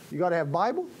 You got to have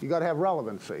Bible, you got to have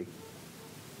relevancy.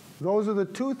 Those are the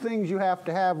two things you have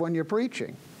to have when you're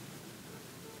preaching.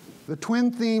 The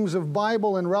twin themes of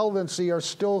Bible and relevancy are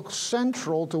still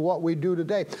central to what we do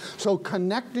today. So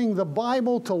connecting the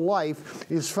Bible to life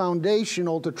is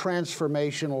foundational to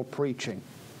transformational preaching.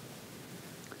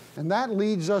 And that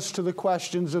leads us to the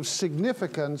questions of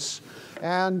significance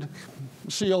and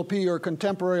CLP, or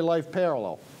contemporary life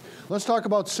parallel. Let's talk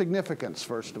about significance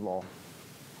first of all.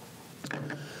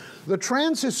 The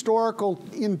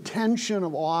transhistorical intention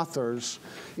of authors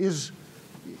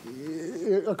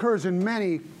occurs in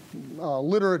many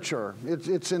literature.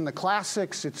 It's in the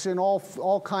classics. It's in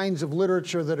all kinds of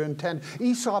literature that intend.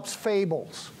 Aesop's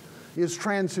Fables is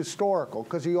transhistorical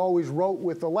because he always wrote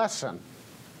with a lesson.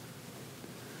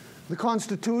 The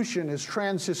Constitution is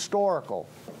transhistorical.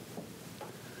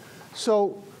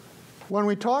 So when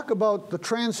we talk about the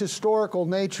transhistorical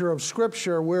nature of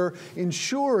Scripture, we're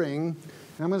ensuring,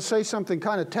 and I'm going to say something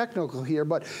kind of technical here,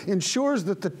 but ensures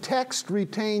that the text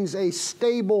retains a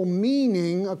stable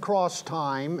meaning across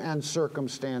time and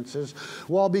circumstances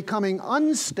while becoming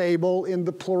unstable in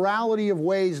the plurality of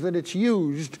ways that it's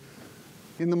used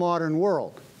in the modern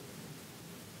world.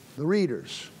 The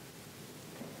readers.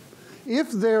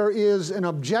 If there is an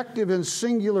objective and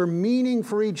singular meaning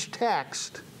for each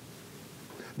text,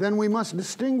 then we must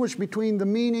distinguish between the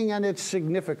meaning and its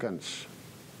significance.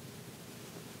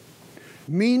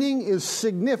 Meaning is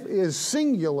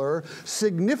singular,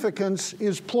 significance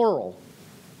is plural.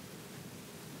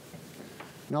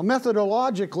 Now,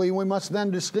 methodologically, we must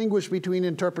then distinguish between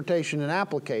interpretation and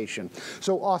application.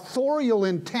 So, authorial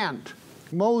intent,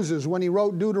 Moses, when he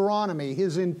wrote Deuteronomy,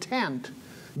 his intent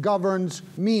governs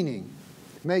meaning,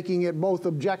 making it both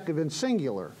objective and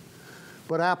singular.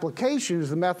 But application is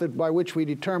the method by which we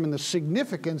determine the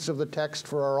significance of the text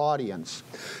for our audience.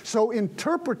 So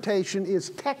interpretation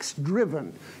is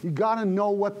text-driven. You've got to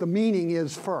know what the meaning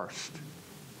is first.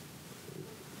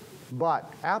 But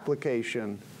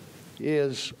application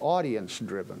is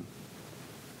audience-driven.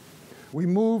 We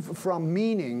move from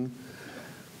meaning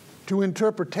to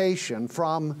interpretation,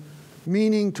 from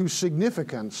meaning to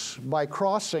significance, by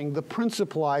crossing the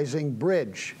principalizing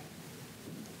bridge.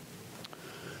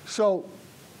 So,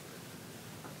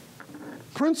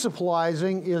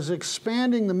 principalizing is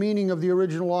expanding the meaning of the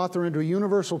original author into a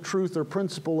universal truth or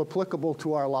principle applicable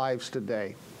to our lives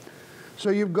today. So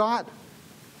you've got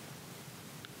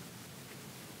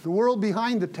the world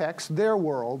behind the text, their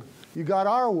world. You got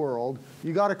our world.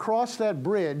 You got to cross that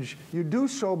bridge. You do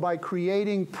so by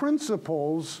creating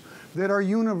principles that are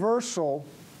universal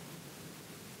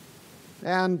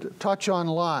and touch on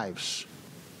lives.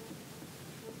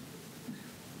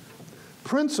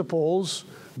 Principles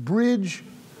bridge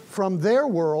from their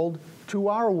world to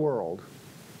our world.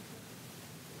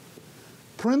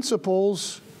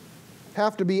 Principles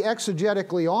have to be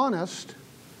exegetically honest,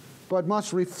 but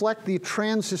must reflect the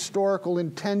transhistorical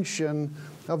intention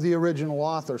of the original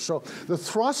author. So the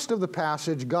thrust of the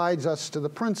passage guides us to the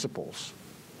principles.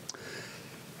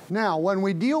 Now, when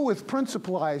we deal with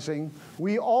principalizing,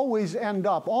 we always end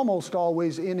up, almost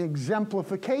always, in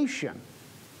exemplification.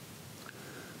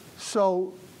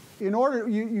 So in order,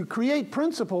 you create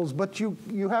principles, but you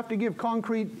have to give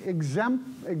concrete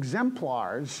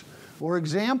exemplars or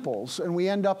examples, and we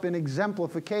end up in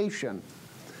exemplification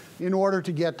in order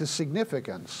to get to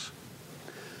significance.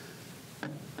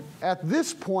 At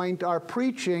this point, our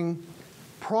preaching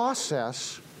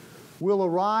process will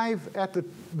arrive at the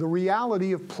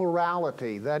reality of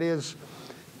plurality. That is,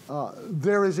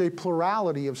 there is a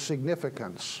plurality of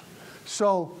significance.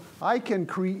 So I can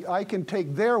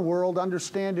take their world,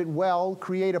 understand it well,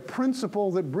 create a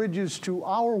principle that bridges to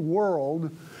our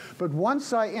world, but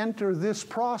once I enter this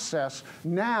process,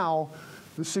 now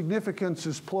the significance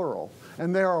is plural.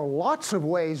 And there are lots of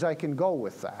ways I can go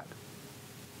with that.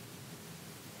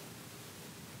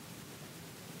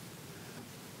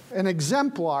 An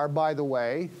exemplar, by the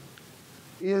way,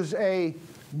 is a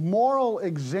moral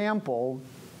example,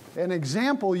 an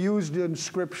example used in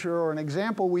Scripture or an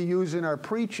example we use in our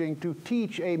preaching to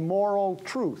teach a moral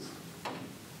truth.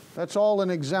 That's all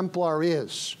an exemplar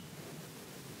is.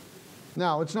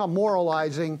 Now, it's not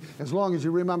moralizing as long as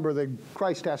you remember that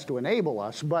Christ has to enable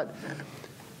us, but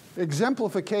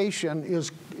exemplification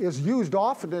is used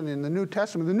often in the New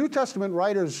Testament. The New Testament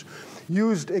writers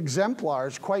used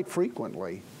exemplars quite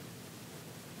frequently.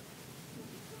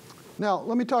 Now,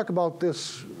 let me talk about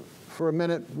this for a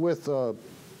minute with a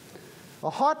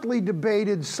hotly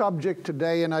debated subject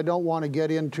today, and I don't want to get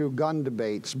into gun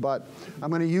debates, but I'm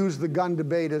going to use the gun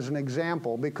debate as an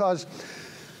example because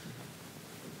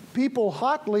people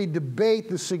hotly debate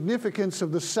the significance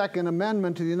of the Second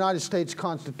Amendment to the United States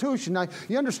Constitution. Now,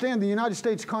 you understand the United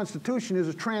States Constitution is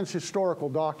a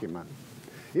transhistorical document.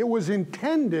 It was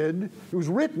intended, it was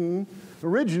written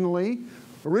originally,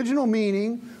 original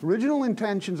meaning, original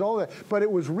intentions, all that, but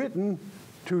it was written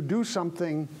to do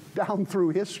something down through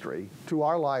history to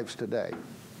our lives today.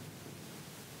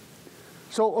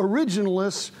 So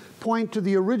originalists point to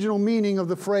the original meaning of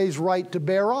the phrase right to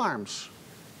bear arms.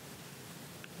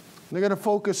 They're going to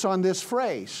focus on this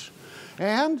phrase.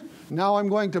 And now I'm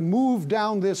going to move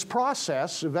down this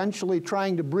process, eventually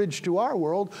trying to bridge to our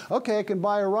world. Okay, I can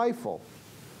buy a rifle.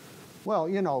 Well,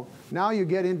 you know, now you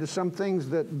get into some things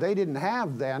that they didn't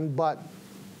have then, but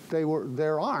they were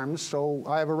their arms, so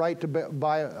I have a right to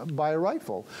buy a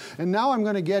rifle. And now I'm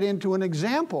going to get into an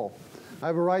example I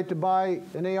have a right to buy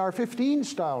an AR-15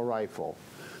 style rifle.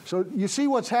 So you see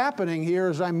what's happening here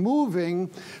is I'm moving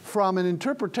from an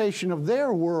interpretation of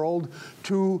their world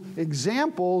to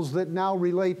examples that now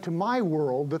relate to my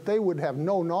world that they would have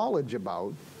no knowledge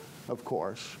about, of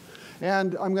course.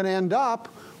 And I'm going to end up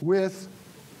with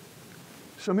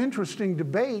some interesting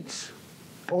debates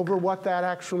over what that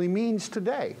actually means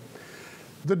today.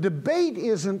 The debate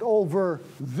isn't over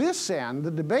this end,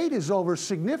 the debate is over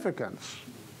significance.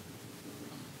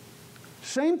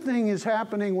 Same thing is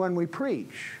happening when we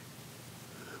preach.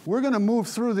 We're going to move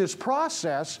through this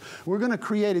process. We're going to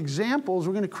create examples.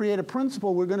 We're going to create a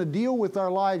principle. We're going to deal with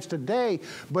our lives today.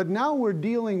 But now we're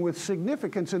dealing with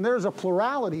significance, and there's a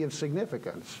plurality of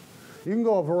significance. You can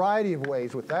go a variety of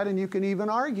ways with that, and you can even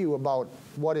argue about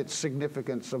what its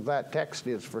significance of that text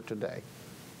is for today.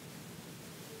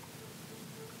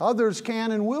 Others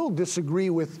can and will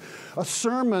disagree with a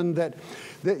sermon that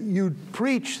you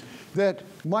preach that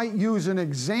might use an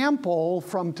example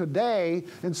from today,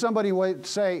 and somebody might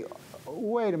say,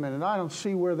 wait a minute, I don't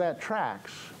see where that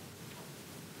tracks.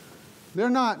 They're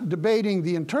not debating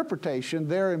the interpretation,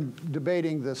 they're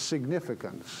debating the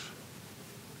significance.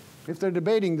 If they're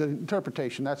debating the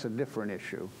interpretation, that's a different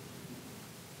issue.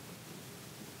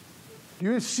 Do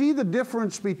you see the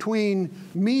difference between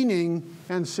meaning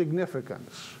and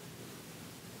significance?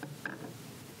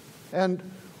 And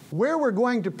where we're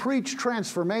going to preach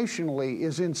transformationally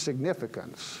is in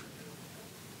significance.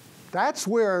 That's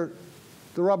where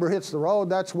the rubber hits the road.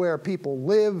 That's where people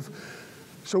live.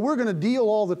 So we're going to deal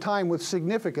all the time with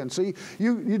significance. So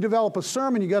you develop a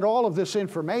sermon, you get all of this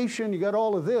information, you get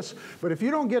all of this, but if you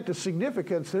don't get to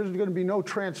significance, there's going to be no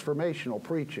transformational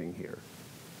preaching here.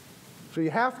 So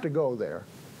you have to go there.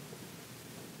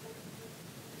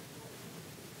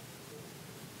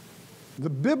 The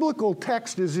biblical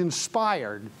text is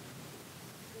inspired.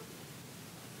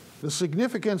 The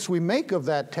significance we make of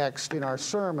that text in our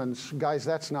sermons, guys,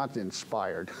 that's not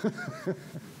inspired.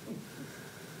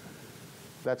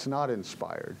 That's not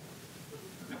inspired.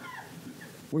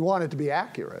 We want it to be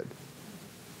accurate.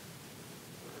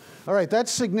 All right,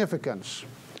 that's significance.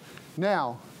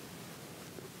 Now,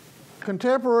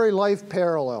 contemporary life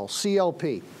parallel,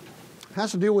 CLP,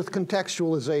 has to do with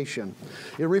contextualization.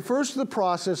 It refers to the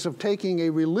process of taking a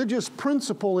religious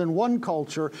principle in one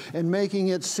culture and making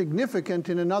it significant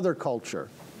in another culture.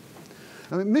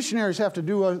 I mean, missionaries have to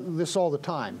do this all the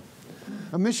time.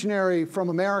 A missionary from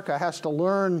America has to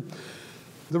learn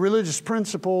the religious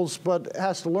principles, but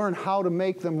has to learn how to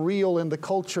make them real in the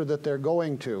culture that they're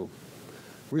going to.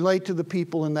 Relate to the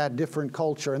people in that different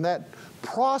culture. And that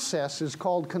process is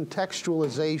called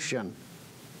contextualization.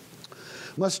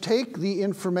 Must take the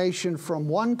information from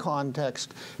one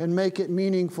context and make it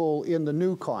meaningful in the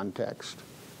new context.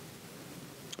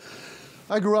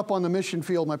 I grew up on the mission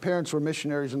field. My parents were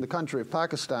missionaries in the country of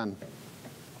Pakistan.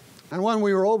 And when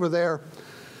we were over there,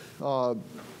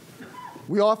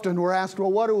 we often were asked,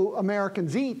 well, what do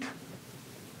Americans eat?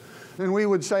 And we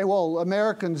would say, well,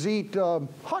 Americans eat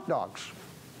hot dogs.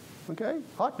 Okay?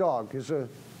 Hot dog is a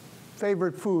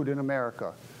favorite food in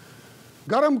America.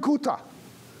 Garam kuta.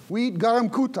 We eat garam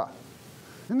kuta.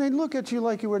 And they'd look at you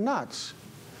like you were nuts.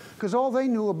 Because all they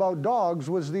knew about dogs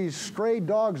was these stray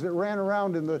dogs that ran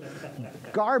around in the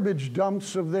garbage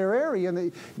dumps of their area.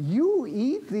 And you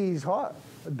eat these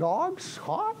dogs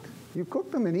hot? You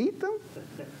cook them and eat them?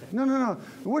 No, no, no.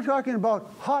 We're talking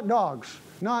about hot dogs,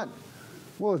 not,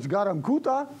 well, it's garam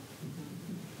kuta.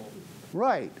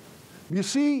 Right. You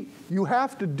see, you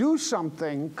have to do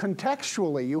something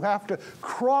contextually. You have to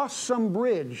cross some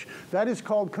bridge. That is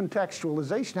called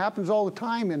contextualization. It happens all the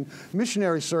time in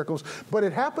missionary circles, but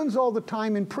it happens all the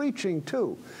time in preaching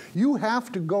too. You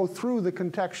have to go through the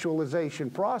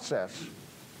contextualization process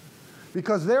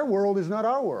because their world is not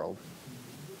our world.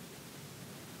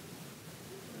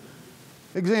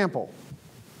 Example.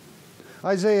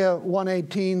 Isaiah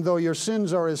 1:18, though your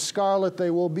sins are as scarlet,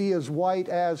 they will be as white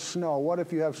as snow. What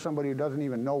if you have somebody who doesn't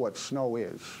even know what snow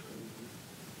is?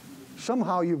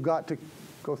 Somehow you've got to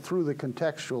go through the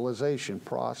contextualization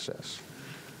process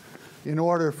in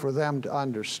order for them to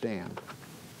understand.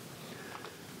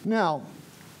 Now,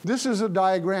 this is a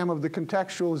diagram of the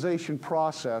contextualization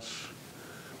process.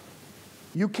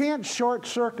 You can't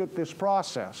short-circuit this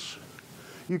process.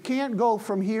 You can't go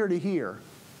from here to here.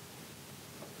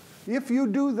 If you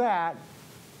do that,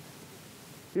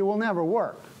 it will never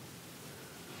work.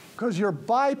 Because you're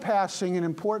bypassing an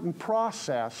important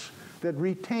process that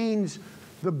retains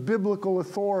the biblical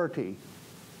authority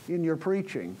in your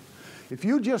preaching. If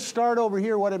you just start over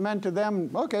here what it meant to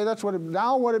them, okay, that's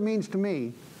now what it means to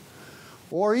me.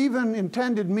 Or even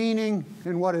intended meaning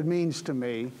and what it means to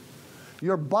me.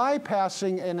 you're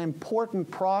bypassing an important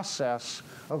process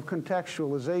of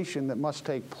contextualization that must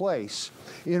take place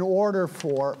in order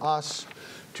for us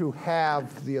to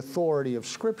have the authority of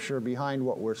Scripture behind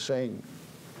what we're saying.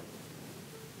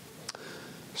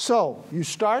 So, you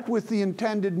start with the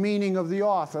intended meaning of the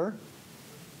author.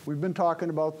 We've been talking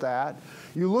about that.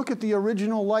 You look at the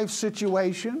original life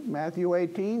situation, Matthew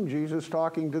 18, Jesus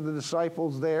talking to the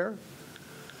disciples there.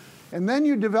 And then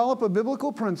you develop a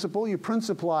biblical principle, you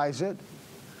principalize it,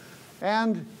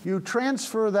 and you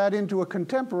transfer that into a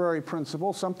contemporary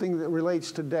principle, something that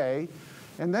relates today,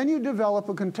 and then you develop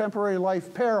a contemporary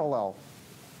life parallel.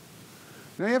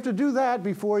 Now you have to do that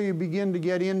before you begin to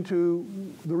get into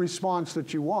the response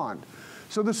that you want.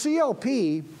 So the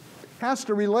CLP has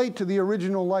to relate to the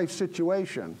original life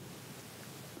situation.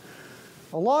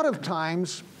 A lot of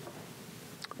times,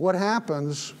 what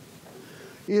happens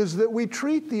is that we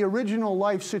treat the original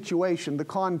life situation, the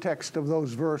context of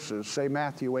those verses, say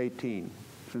Matthew 18,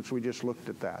 since we just looked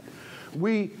at that.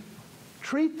 We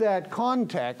treat that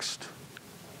context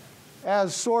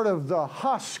as sort of the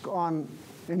husk on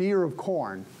an ear of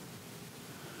corn.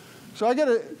 So I got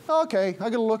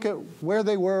to look at where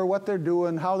they were, what they're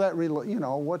doing, how that,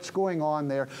 what's going on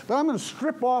there. But I'm going to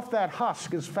strip off that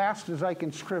husk as fast as I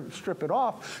can strip it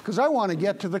off, because I want to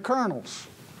get to the kernels,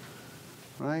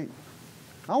 right?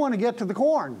 I want to get to the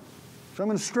corn. So I'm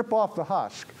going to strip off the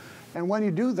husk. And when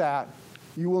you do that,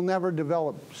 you will never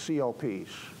develop CLPs,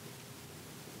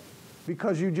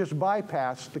 because you just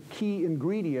bypass the key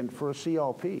ingredient for a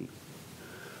CLP.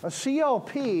 A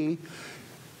CLP,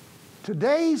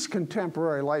 today's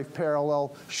contemporary life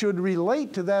parallel, should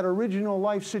relate to that original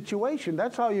life situation.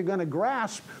 That's how you're going to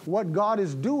grasp what God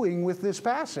is doing with this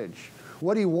passage,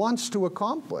 what He wants to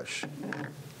accomplish.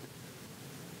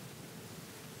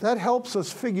 That helps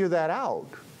us figure that out.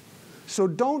 So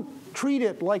don't treat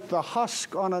it like the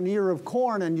husk on an ear of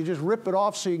corn and you just rip it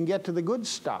off so you can get to the good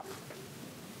stuff.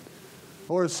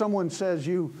 Or as someone says,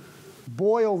 you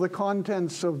boil the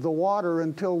contents of the water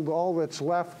until all that's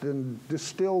left and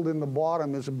distilled in the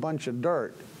bottom is a bunch of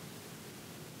dirt.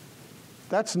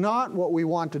 That's not what we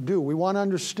want to do. We want to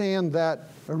understand that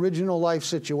original life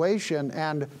situation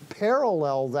and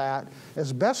parallel that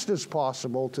as best as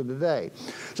possible to today.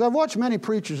 So I've watched many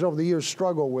preachers over the years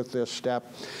struggle with this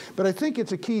step, but I think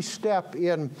it's a key step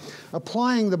in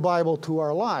applying the Bible to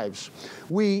our lives.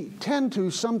 We tend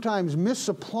to sometimes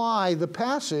misapply the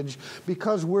passage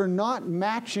because we're not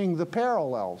matching the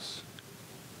parallels.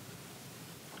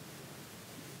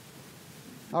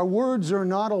 Our words are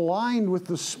not aligned with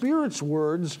the Spirit's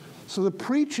words, so the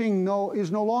preaching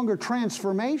is no longer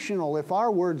transformational if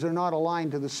our words are not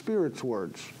aligned to the Spirit's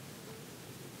words.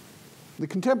 The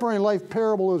contemporary life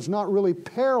parable is not really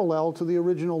parallel to the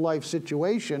original life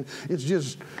situation. It's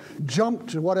just jumped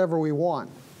to whatever we want.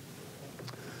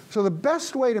 So the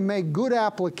best way to make good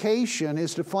application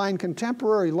is to find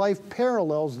contemporary life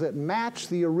parallels that match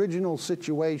the original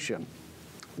situation.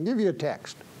 I'll give you a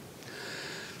text.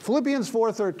 Philippians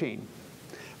 4:13.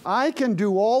 I can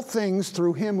do all things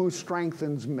through Him who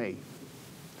strengthens me.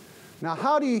 Now,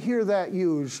 how do you hear that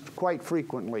used quite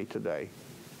frequently today?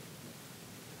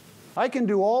 I can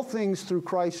do all things through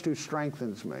Christ who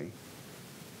strengthens me.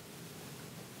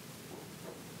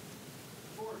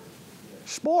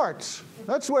 Sports.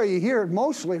 That's where you hear it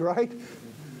mostly, right?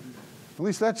 At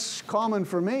least that's common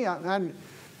for me. And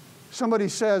somebody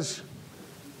says,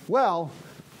 well,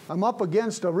 I'm up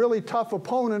against a really tough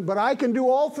opponent, but I can do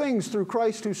all things through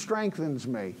Christ who strengthens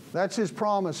me. That's His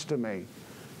promise to me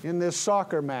in this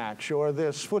soccer match or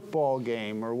this football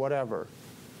game or whatever.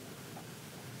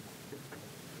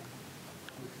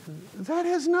 That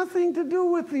has nothing to do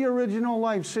with the original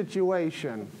life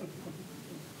situation.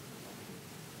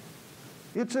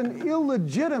 It's an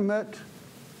illegitimate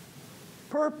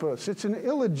purpose. It's an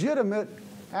illegitimate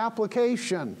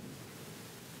application.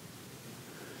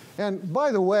 And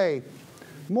by the way,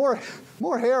 more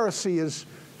heresy is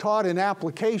taught in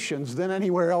applications than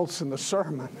anywhere else in the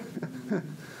sermon.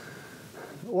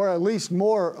 Or at least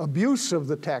more abuse of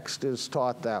the text is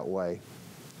taught that way.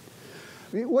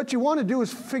 I mean, what you want to do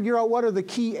is figure out what are the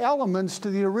key elements to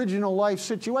the original life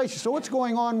situation. So what's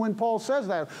going on when Paul says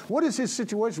that? What is his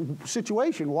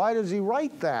situation? Why does he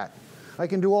write that? I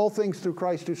can do all things through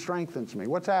Christ who strengthens me.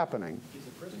 What's happening?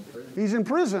 He's in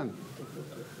prison.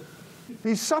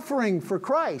 He's suffering for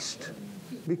Christ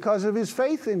because of his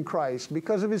faith in Christ,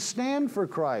 because of his stand for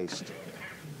Christ.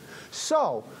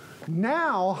 So,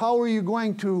 now how are you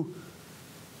going to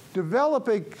develop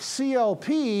a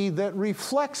CLP that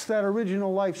reflects that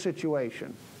original life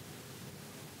situation?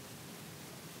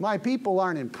 My people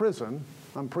aren't in prison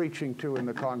I'm preaching to in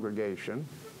the congregation.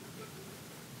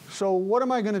 So what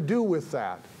am I going to do with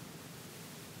that?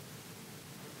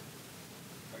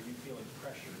 Are you feeling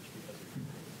pressured because of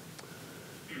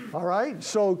your faith? All right,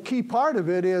 so key part of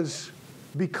it is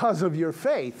because of your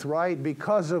faith, right?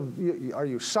 Because of, are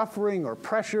you suffering or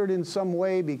pressured in some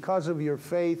way because of your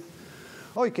faith?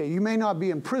 Okay, you may not be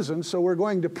in prison, so we're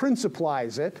going to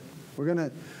principalize it. We're going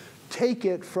to take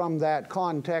it from that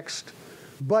context,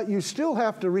 but you still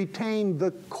have to retain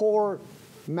the core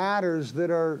matters that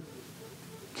are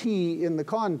key in the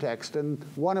context, and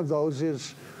one of those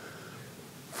is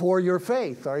for your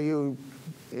faith. Are you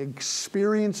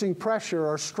experiencing pressure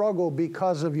or struggle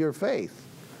because of your faith?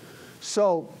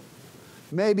 So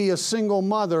maybe a single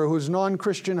mother whose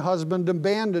non-Christian husband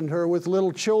abandoned her with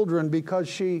little children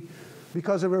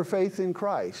because of her faith in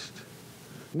Christ.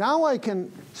 Now I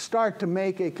can start to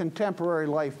make a contemporary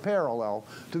life parallel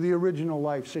to the original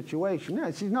life situation.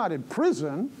 Yeah, she's not in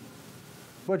prison,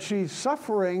 but she's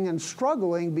suffering and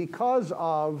struggling because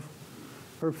of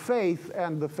her faith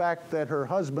and the fact that her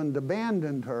husband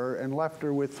abandoned her and left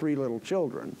her with 3 little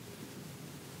children.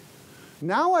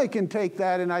 Now I can take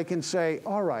that and I can say,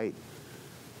 all right,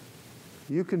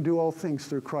 you can do all things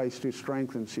through Christ who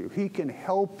strengthens you. He can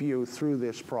help you through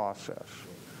this process.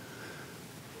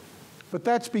 But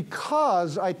that's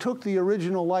because I took the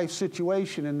original life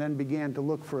situation and then began to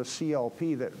look for a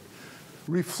CLP that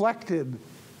reflected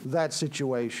that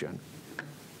situation.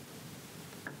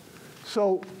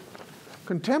 So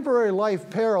contemporary life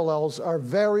parallels are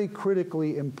very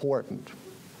critically important.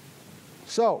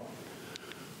 So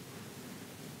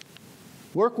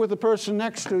work with the person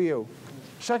next to you.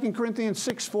 2 Corinthians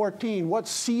 6:14, what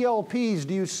CLPs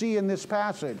do you see in this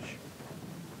passage?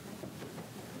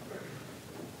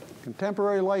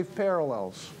 Contemporary life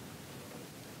parallels.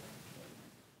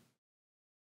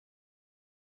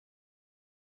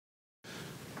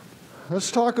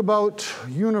 Let's talk about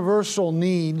universal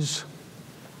needs,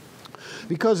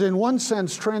 because in one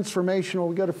sense, transformational,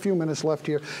 we've got a few minutes left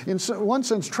here. In one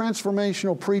sense,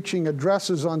 transformational preaching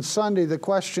addresses on Sunday the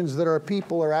questions that our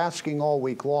people are asking all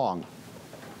week long.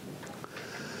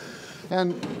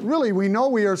 And really, we know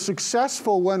we are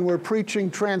successful when we're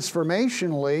preaching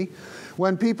transformationally.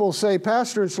 When people say,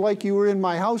 Pastor, it's like you were in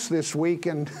my house this week,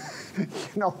 and you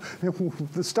know,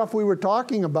 the stuff we were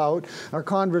talking about, our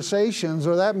conversations,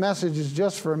 or that message is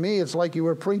just for me, it's like you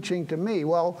were preaching to me.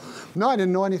 Well, no, I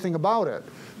didn't know anything about it,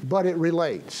 but it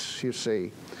relates, you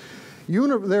see.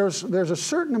 There's a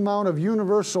certain amount of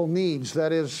universal needs,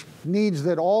 that is, needs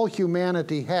that all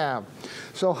humanity have.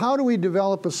 So how do we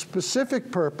develop a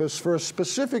specific purpose for a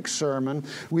specific sermon?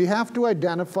 We have to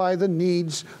identify the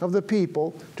needs of the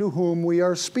people to whom we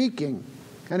are speaking.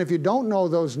 And if you don't know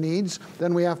those needs,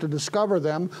 then we have to discover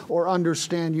them or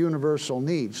understand universal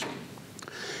needs.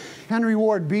 Henry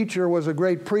Ward Beecher was a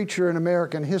great preacher in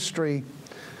American history,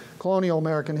 colonial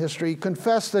American history. He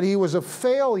confessed that he was a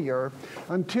failure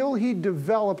until he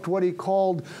developed what he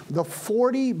called the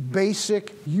 40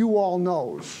 basic you all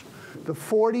knows. The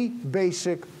 40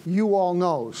 basic you all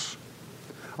knows,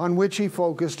 on which he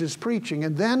focused his preaching.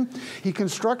 And then he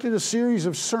constructed a series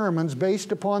of sermons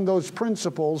based upon those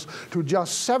principles to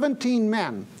just 17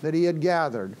 men that he had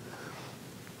gathered.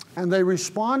 And they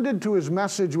responded to his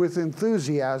message with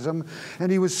enthusiasm,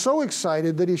 and he was so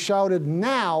excited that he shouted,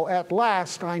 "Now, at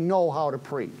last, I know how to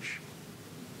preach."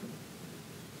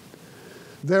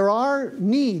 There are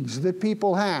needs that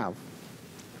people have,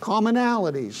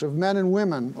 commonalities of men and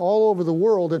women all over the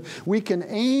world, and we can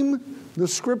aim the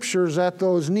Scriptures at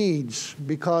those needs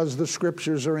because the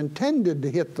Scriptures are intended to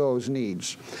hit those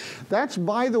needs. That's,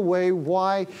 by the way,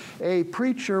 why a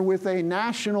preacher with a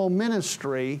national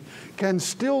ministry can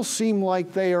still seem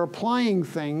like they are applying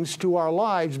things to our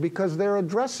lives, because they're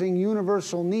addressing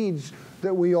universal needs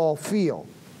that we all feel,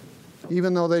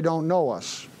 even though they don't know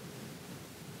us.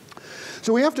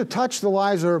 So we have to touch the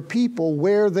lives of our people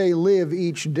where they live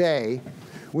each day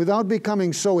without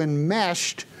becoming so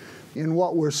enmeshed in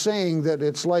what we're saying that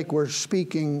it's like we're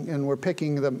speaking and we're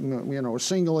picking them, you know,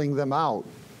 singling them out.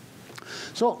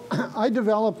 So I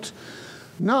developed,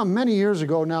 many years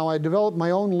ago now, I developed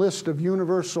my own list of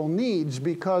universal needs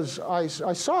because I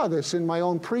saw this in my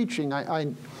own preaching.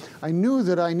 I knew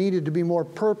that I needed to be more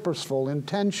purposeful,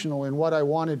 intentional in what I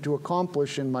wanted to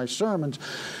accomplish in my sermons.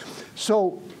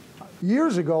 So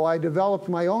years ago, I developed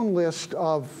my own list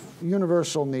of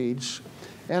universal needs,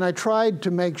 and I tried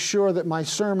to make sure that my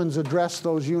sermons address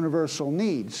those universal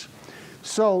needs.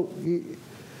 So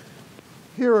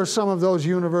here are some of those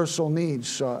universal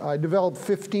needs. I developed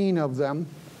 15 of them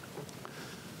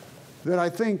that I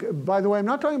think, by the way, I'm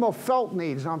not talking about felt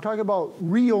needs. I'm talking about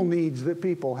real needs that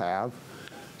people have.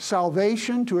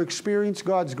 Salvation, to experience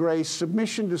God's grace.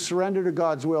 Submission, to surrender to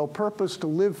God's will. Purpose, to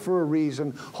live for a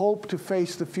reason. Hope, to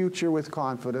face the future with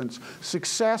confidence.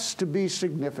 Success, to be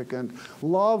significant.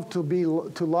 Love,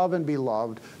 to love and be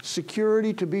loved.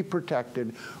 Security, to be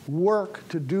protected. Work,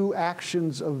 to do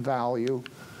actions of value.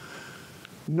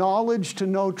 Knowledge, to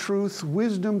know truth.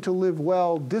 Wisdom, to live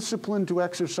well. Discipline, to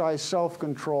exercise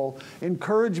self-control.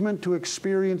 Encouragement, to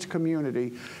experience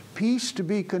community. Peace, to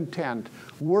be content.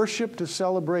 Worship, to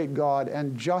celebrate God.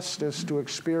 And justice, to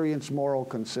experience moral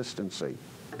consistency.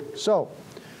 So,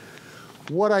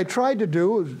 what I tried to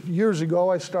do, years ago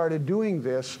I started doing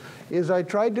this, is I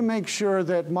tried to make sure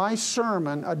that my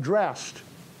sermon addressed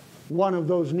one of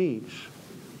those needs.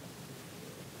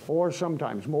 Or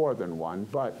sometimes more than one,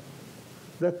 but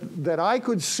that I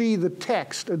could see the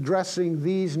text addressing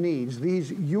these needs,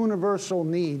 these universal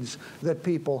needs that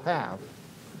people have.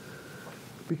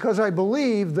 Because I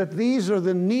believe that these are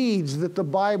the needs that the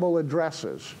Bible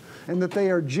addresses, and that they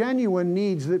are genuine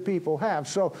needs that people have.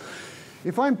 So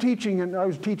if I'm teaching, and I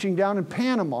was teaching down in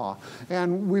Panama,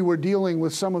 and we were dealing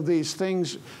with some of these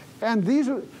things, and these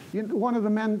are, one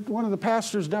of the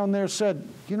pastors down there said,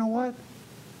 you know what?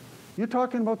 You're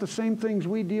talking about the same things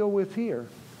we deal with here.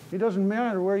 It doesn't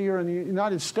matter where you're in the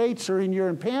United States or you're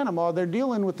in Panama, they're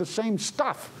dealing with the same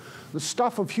stuff, the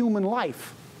stuff of human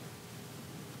life.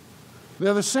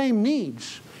 They're the same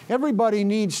needs. Everybody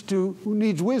needs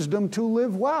wisdom to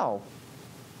live well.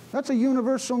 That's a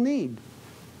universal need.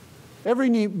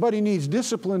 Everybody needs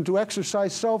discipline to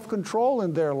exercise self-control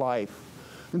in their life,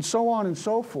 and so on and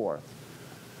so forth.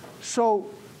 So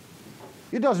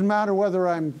it doesn't matter whether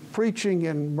I'm preaching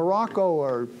in Morocco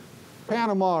or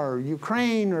Panama or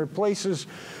Ukraine or places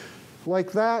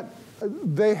like that,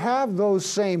 they have those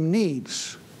same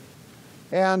needs.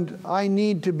 And I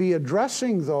need to be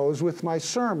addressing those with my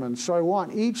sermons. So I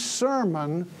want each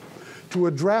sermon to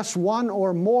address one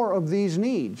or more of these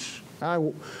needs. I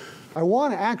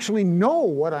want to actually know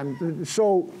what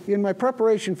so in my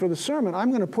preparation for the sermon, I'm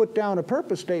going to put down a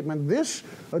purpose statement. This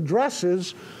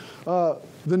addresses the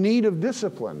need of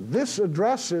discipline. This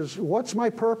addresses what's my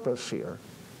purpose here.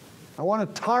 I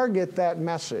want to target that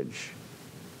message.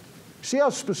 See how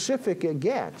specific it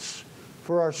gets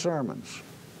for our sermons.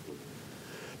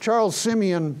 Charles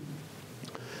Simeon,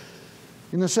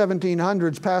 in the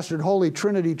 1700s, pastored Holy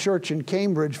Trinity Church in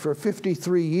Cambridge for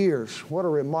 53 years. What a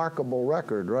remarkable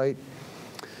record, right?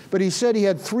 But he said he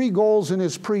had 3 goals in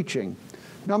his preaching.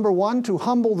 Number 1, to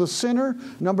humble the sinner.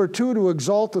 Number 2, to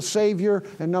exalt the Savior.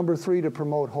 And number 3, to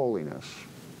promote holiness.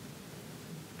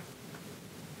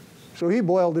 So he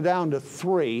boiled it down to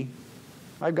 3.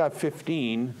 I've got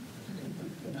 15.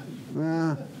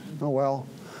 Oh well.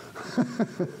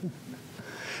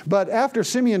 But after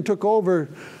Simeon took over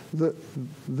the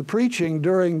preaching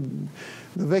during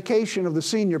the vacation of the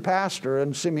senior pastor,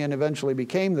 and Simeon eventually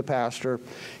became the pastor,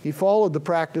 he followed the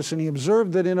practice, and he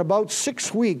observed that in about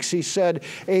 6 weeks, he said,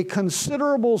 a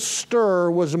considerable stir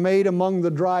was made among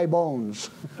the dry bones.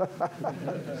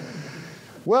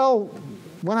 Well,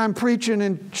 when I'm preaching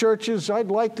in churches, I'd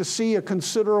like to see a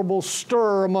considerable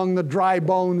stir among the dry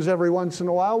bones every once in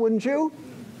a while, wouldn't you?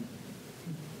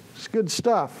 It's good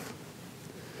stuff.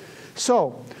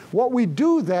 So, what we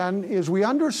do then is we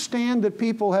understand that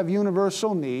people have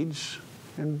universal needs,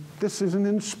 and this isn't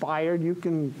inspired, you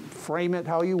can frame it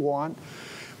how you want,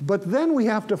 but then we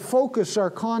have to focus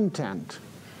our content.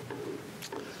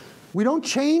 We don't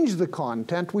change the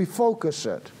content, we focus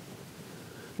it.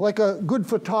 Like a good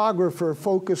photographer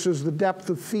focuses the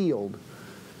depth of field.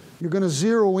 You're going to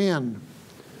zero in.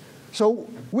 So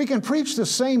we can preach the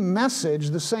same message,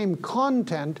 the same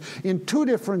content in 2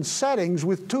 different settings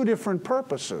with 2 different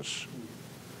purposes.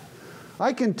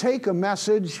 I can take a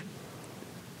message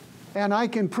and I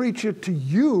can preach it to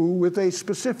you with a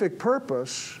specific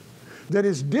purpose that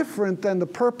is different than the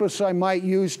purpose I might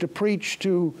use to preach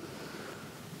to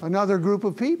another group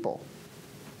of people.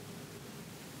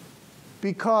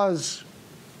 Because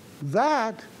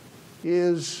that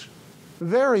is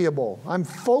variable. I'm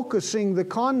focusing the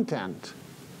content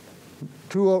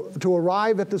to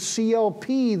arrive at the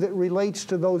CLP that relates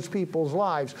to those people's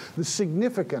lives, the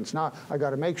significance. Now, I got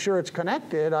to make sure it's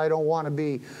connected. I don't want to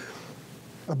be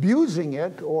abusing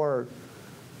it or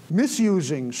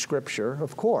misusing Scripture,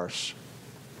 of course.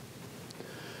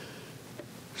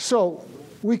 So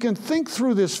we can think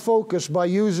through this focus by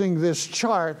using this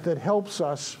chart that helps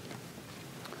us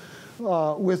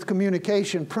with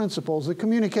communication principles. The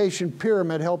communication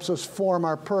pyramid helps us form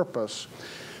our purpose.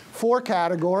 4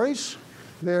 categories.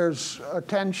 There's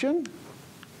attention.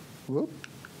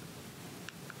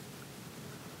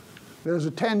 There's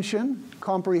attention,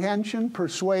 comprehension,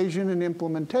 persuasion, and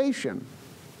implementation.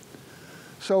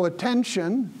 So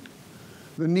attention,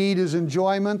 the need is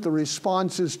enjoyment, the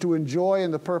response is to enjoy,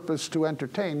 and the purpose to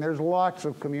entertain. There's lots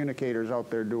of communicators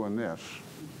out there doing this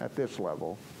at this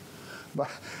level. But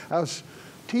I was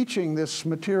teaching this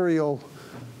material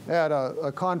at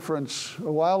a conference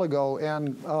a while ago,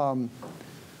 and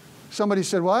somebody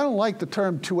said, well, I don't like the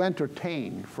term to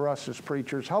entertain for us as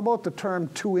preachers. How about the term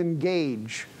to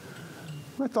engage?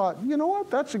 I thought, you know what,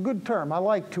 that's a good term. I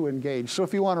like to engage. So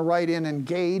if you want to write in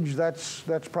engage, that's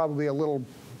probably a little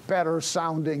better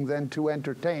sounding than to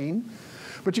entertain.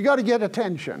 But you got to get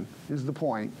attention, is the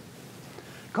point.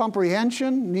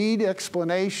 Comprehension, need,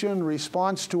 explanation,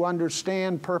 response to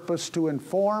understand, purpose to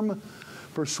inform.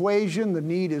 Persuasion, the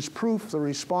need is proof, the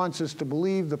response is to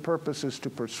believe, the purpose is to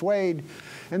persuade.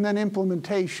 And then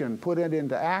implementation, put it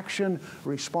into action,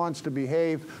 response to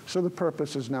behave, so the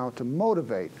purpose is now to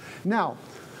motivate. Now,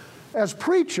 as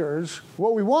preachers,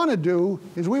 what we want to do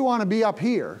is we want to be up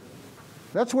here.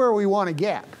 That's where we want to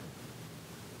get.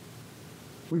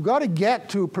 We've got to get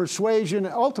to persuasion,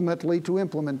 ultimately to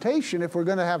implementation. If we're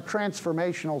going to have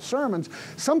transformational sermons,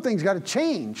 something's got to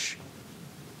change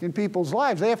in people's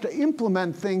lives. They have to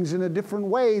implement things in a different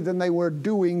way than they were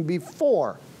doing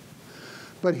before.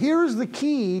 But here's the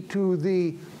key to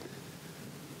the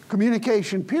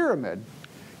communication pyramid.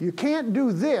 You can't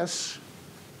do this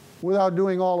without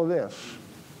doing all of this.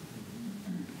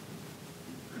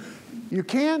 You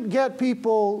can't get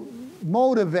people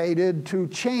motivated to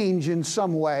change in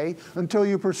some way until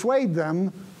you persuade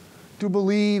them to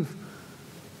believe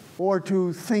or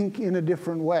to think in a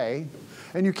different way.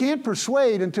 And you can't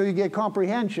persuade until you get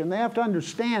comprehension. They have to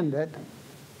understand it.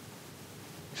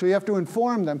 So you have to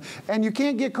inform them. And you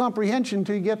can't get comprehension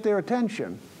until you get their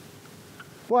attention.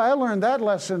 Well, I learned that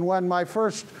lesson when my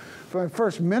first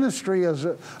ministry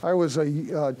I was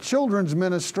a children's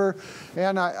minister,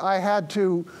 and I had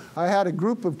a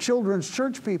group of children's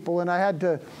church people, and I had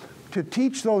to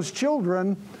teach those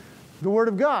children the Word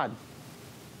of God.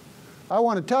 I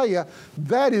want to tell you,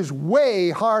 that is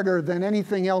way harder than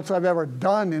anything else I've ever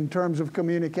done in terms of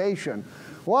communication.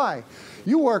 Why?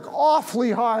 You work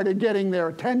awfully hard at getting their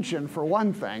attention, for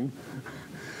one thing.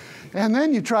 And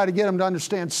then you try to get them to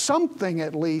understand something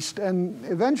at least, and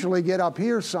eventually get up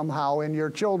here somehow in your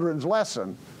children's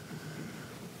lesson.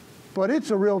 But it's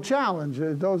a real challenge.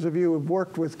 Those of you who've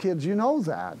worked with kids, you know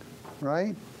that,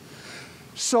 right?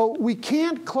 So we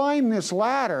can't climb this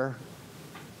ladder.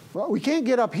 Well, we can't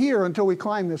get up here until we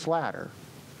climb this ladder.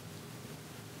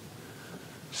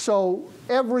 So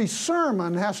every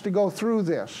sermon has to go through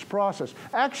this process.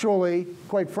 Actually,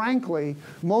 quite frankly,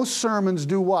 most sermons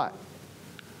do what?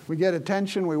 We get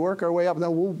attention, we work our way up.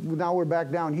 Now we're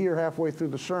back down here halfway through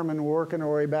the sermon, we're working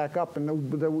our way back up,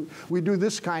 and we do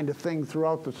this kind of thing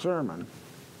throughout the sermon.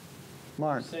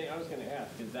 Mark? I was going to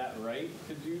ask, is that right?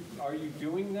 Are you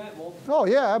doing that multiple? Oh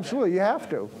yeah, absolutely, you have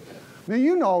to. Now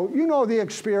you know the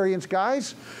experience,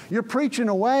 guys. You're preaching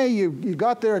away, you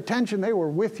got their attention, they were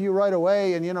with you right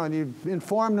away, and and you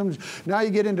informed them. Now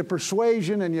you get into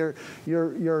persuasion, and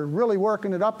you're really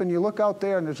working it up, and you look out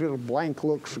there, and there's little blank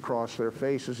looks across their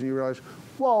faces, and you realize,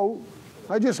 whoa,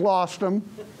 I just lost them.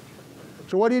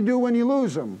 So what do you do when you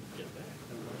lose them?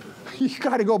 You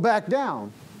got to go back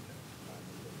down,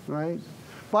 right?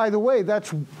 By the way, that's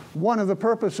one of the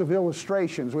purposes of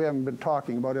illustrations. We haven't been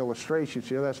talking about illustrations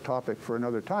here. That's a topic for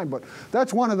another time. But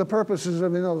that's one of the purposes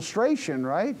of an illustration,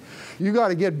 right? You got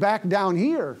to get back down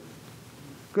here.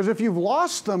 Because if you've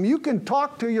lost them, you can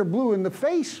talk to your blue in the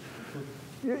face.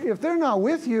 If they're not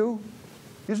with you,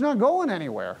 it's not going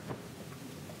anywhere.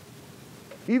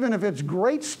 Even if it's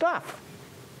great stuff.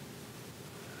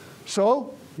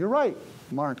 So, you're right,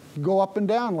 Mark. Go up and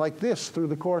down like this through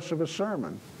the course of a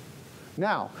sermon.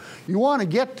 Now, you want to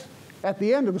get, at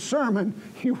the end of the sermon,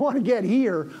 you want to get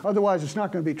here, otherwise it's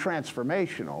not going to be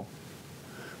transformational.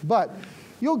 But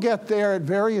you'll get there at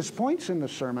various points in the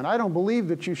sermon. I don't believe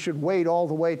that you should wait all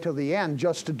the way to the end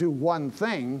just to do one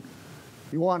thing.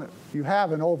 You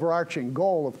have an overarching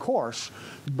goal, of course,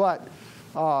 but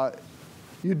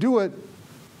you do it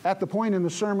at the point in the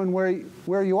sermon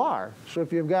where you are. So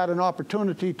if you've got an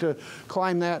opportunity to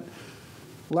climb that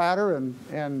ladder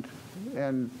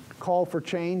and call for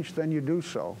change, then you do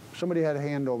so. Somebody had a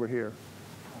hand over here.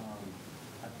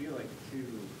 I feel like, too,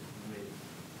 with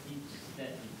each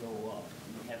step you go up,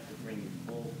 you have to bring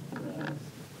both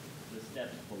the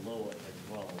steps below it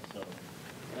as well. So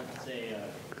let's say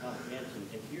comprehension.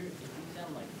 If you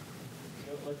sound like,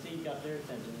 let's say you got their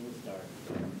attention in the start,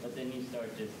 but then you start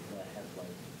just have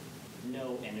like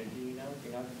no energy,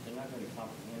 they're not going to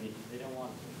comprehend it. They don't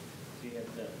want to. So you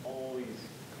have to always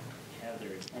have their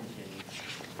attention.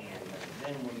 And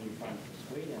then when you try to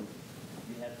persuade them,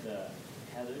 you have to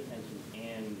have their attention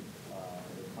and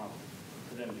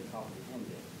for them to comprehend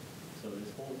it. So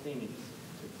this whole thing is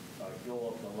to go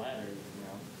up the ladder,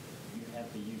 you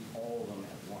have to use all of them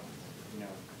at once. You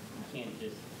can't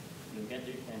just, get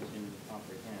their attention,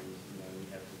 comprehend,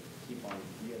 you have to keep on,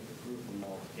 you have to group them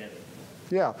all together.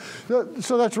 Yeah,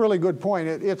 so that's a really good point.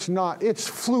 It's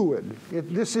fluid.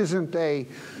 This isn't a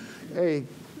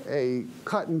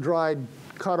cut and dried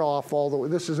cut off all the way.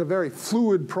 This is a very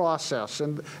fluid process,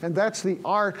 and that's the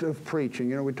art of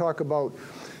preaching. We talk about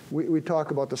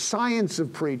the science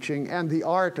of preaching and the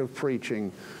art of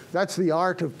preaching. That's the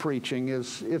art of preaching.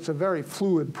 It's a very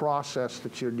fluid process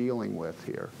that you're dealing with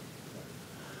here.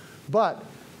 But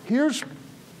here's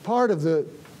part of the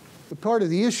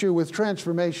issue with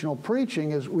transformational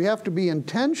preaching is we have to be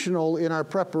intentional in our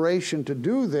preparation to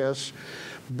do this,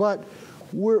 but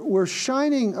we're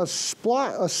shining a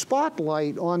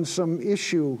spotlight on some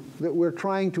issue that we're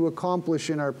trying to accomplish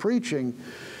in our preaching.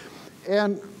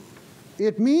 And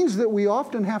it means that we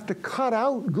often have to cut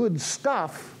out good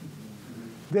stuff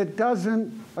that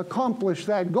doesn't accomplish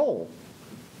that goal.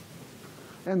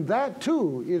 And that,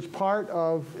 too, is part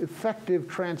of effective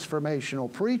transformational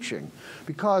preaching,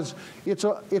 because it's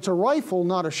a rifle,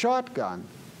 not a shotgun.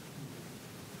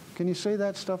 Can you say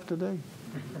that stuff today?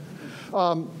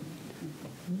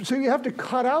 So you have to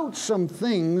cut out some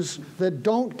things that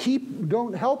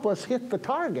don't help us hit the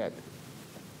target,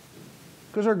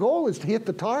 because our goal is to hit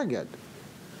the target.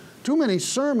 Too many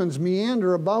sermons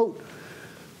meander about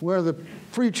where the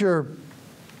preacher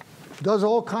does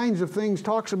all kinds of things,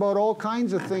 talks about all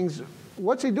kinds of things.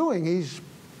 What's he doing? He's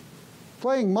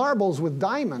playing marbles with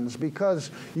diamonds, because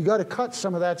you got to cut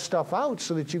some of that stuff out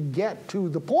so that you get to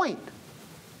the point.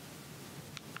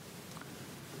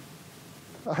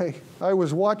 I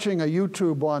was watching a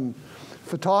YouTube on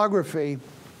photography,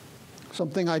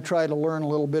 something I try to learn a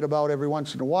little bit about every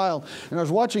once in a while. And I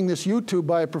was watching this YouTube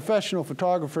by a professional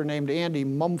photographer named Andy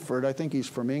Mumford. I think he's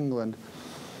from England.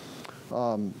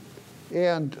 He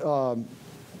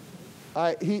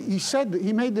said that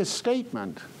he made this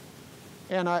statement,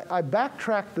 and I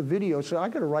backtracked the video, so I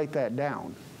got to write that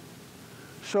down.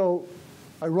 So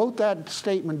I wrote that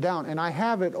statement down, and I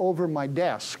have it over my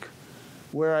desk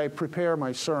where I prepare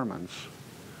my sermons,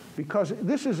 because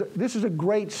this is a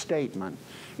great statement.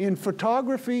 In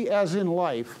photography, as in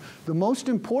life, the most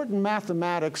important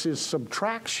mathematics is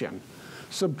subtraction.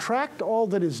 Subtract all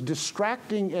that is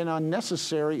distracting and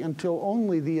unnecessary until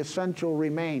only the essential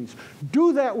remains.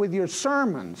 Do that with your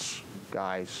sermons,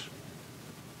 guys.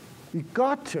 You've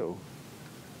got to,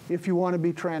 if you want to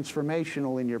be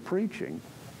transformational in your preaching.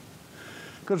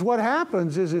 Because what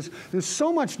happens is there's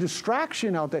so much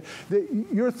distraction out there that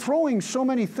you're throwing so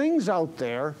many things out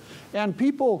there, and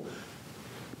people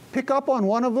pick up on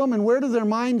one of them, and where do their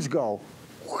minds go?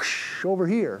 Whoosh, over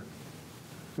here.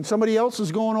 And somebody else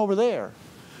is going over there.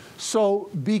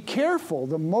 So be careful.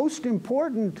 The most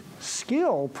important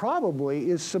skill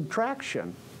probably is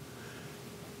subtraction.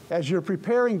 As you're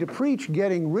preparing to preach,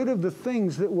 getting rid of the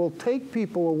things that will take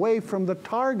people away from the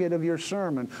target of your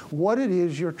sermon, what it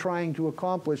is you're trying to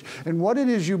accomplish, and what it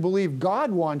is you believe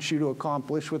God wants you to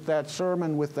accomplish with that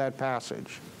sermon, with that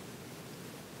passage.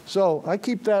 So I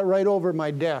keep that right over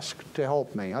my desk to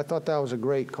help me. I thought that was a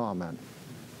great comment.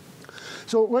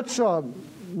 So let's,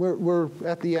 we're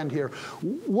at the end here.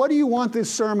 What do you want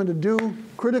this sermon to do?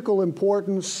 Critical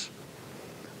importance.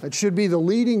 It should be the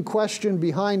leading question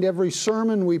behind every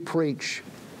sermon we preach.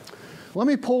 Let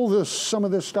me pull some of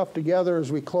this stuff together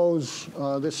as we close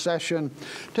this session.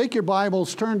 Take your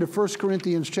Bibles, turn to 1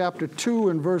 Corinthians chapter 2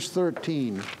 and verse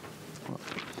 13.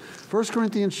 1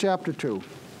 Corinthians chapter 2.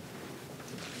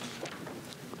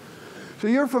 So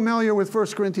you're familiar with 1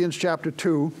 Corinthians chapter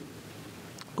 2.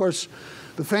 Of course,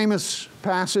 the famous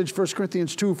passage, 1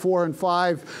 Corinthians 2, 4, and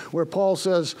 5, where Paul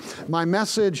says, my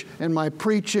message and my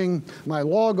preaching, my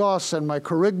logos and my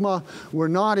kerygma, were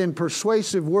not in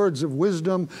persuasive words of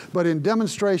wisdom, but in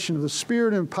demonstration of the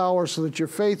Spirit and power, so that your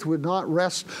faith would not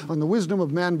rest on the wisdom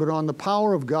of men, but on the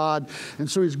power of God. And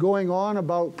so he's going on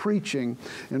about preaching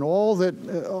and all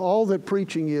that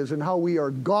preaching is, and how we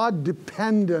are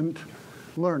God-dependent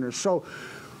learners. So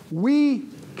we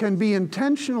can be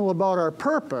intentional about our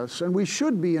purpose, and we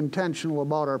should be intentional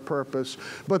about our purpose,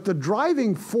 but the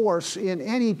driving force in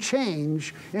any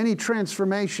change, any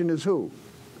transformation is who?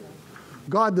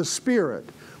 God the Spirit.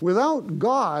 Without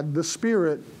God the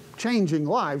Spirit changing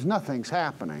lives, nothing's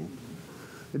happening.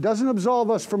 It doesn't absolve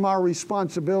us from our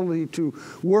responsibility to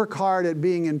work hard at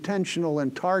being intentional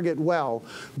and target well,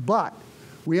 but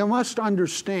we must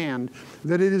understand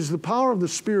that it is the power of the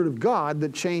Spirit of God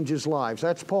that changes lives.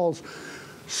 That's Paul's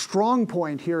strong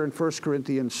point here in 1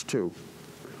 Corinthians 2.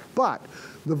 But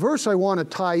the verse I want to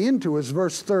tie into is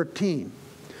verse 13,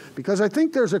 because I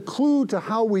think there's a clue to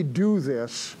how we do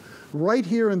this right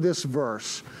here in this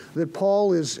verse that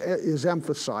Paul is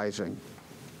emphasizing.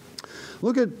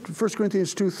 Look at 1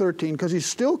 Corinthians 2:13, because he's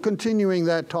still continuing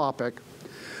that topic.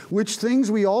 Which things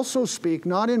we also speak,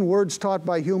 not in words taught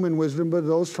by human wisdom, but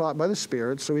those taught by the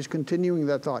Spirit. So he's continuing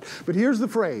that thought. But here's the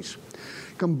phrase: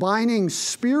 combining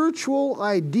spiritual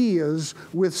ideas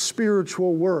with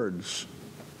spiritual words.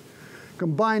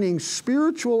 Combining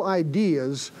spiritual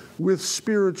ideas with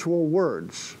spiritual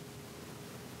words.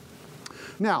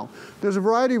 Now, there's a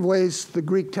variety of ways the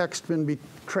Greek text can be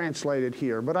translated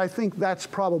here, but I think that's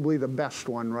probably the best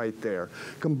one right there.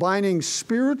 Combining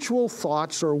spiritual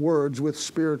thoughts or words with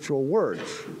spiritual words.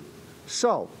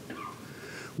 So,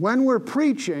 when we're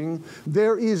preaching,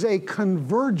 there is a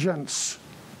convergence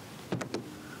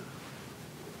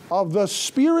of the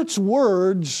Spirit's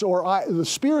words, or the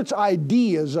Spirit's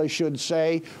ideas, I should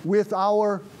say, with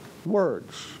our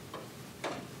words.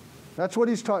 That's what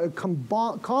he's talking,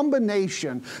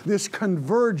 combination, this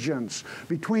convergence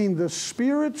between the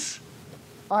Spirit's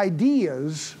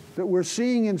ideas that we're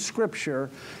seeing in Scripture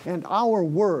and our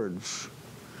words.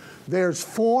 There's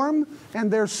form and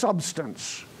there's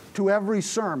substance to every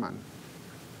sermon.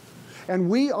 And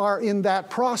we are in that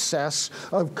process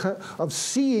of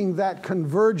seeing that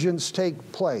convergence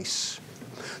take place.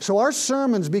 So our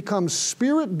sermons become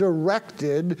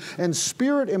Spirit-directed and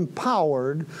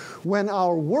Spirit-empowered when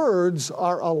our words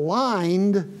are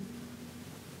aligned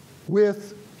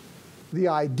with the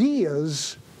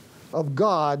ideas of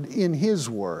God in His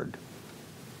Word.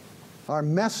 Our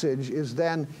message is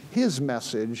then His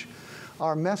message.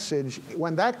 Our message,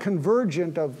 when that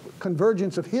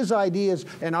convergence of His ideas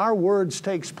and our words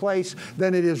takes place,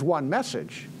 then it is one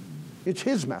message. It's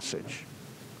His message.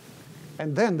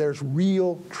 And then there's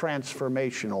real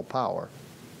transformational power.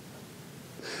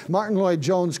 Martin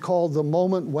Lloyd-Jones called the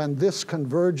moment when this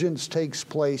convergence takes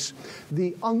place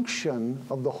the unction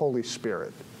of the Holy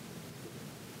Spirit.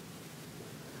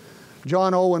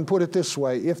 John Owen put it this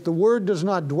way: if the Word does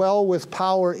not dwell with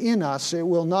power in us, it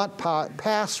will not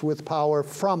pass with power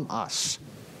from us.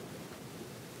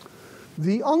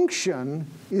 The unction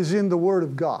is in the Word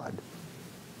of God.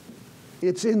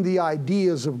 It's in the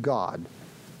ideas of God.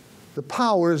 The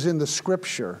power is in the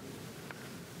Scripture,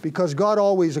 because God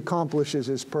always accomplishes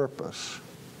His purpose.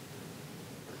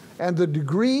 And the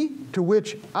degree to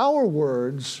which our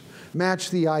words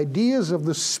match the ideas of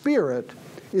the Spirit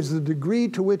is the degree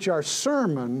to which our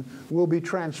sermon will be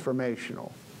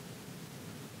transformational.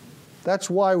 That's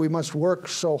why we must work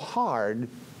so hard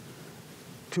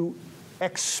to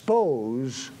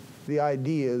expose the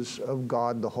ideas of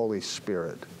God the Holy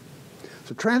Spirit.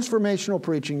 So transformational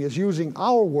preaching is using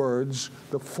our words,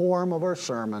 the form of our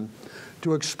sermon,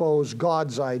 to expose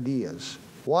God's ideas.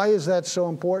 Why is that so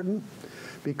important?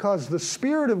 Because the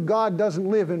Spirit of God doesn't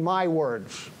live in my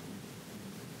words.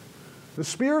 The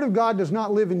Spirit of God does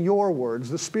not live in your words.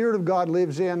 The Spirit of God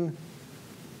lives in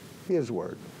His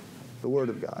Word, the Word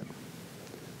of God.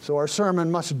 So our sermon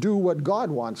must do what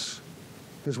God wants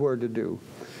His Word to do.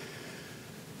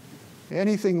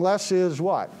 Anything less is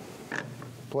what?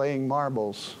 Playing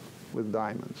marbles with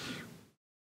diamonds.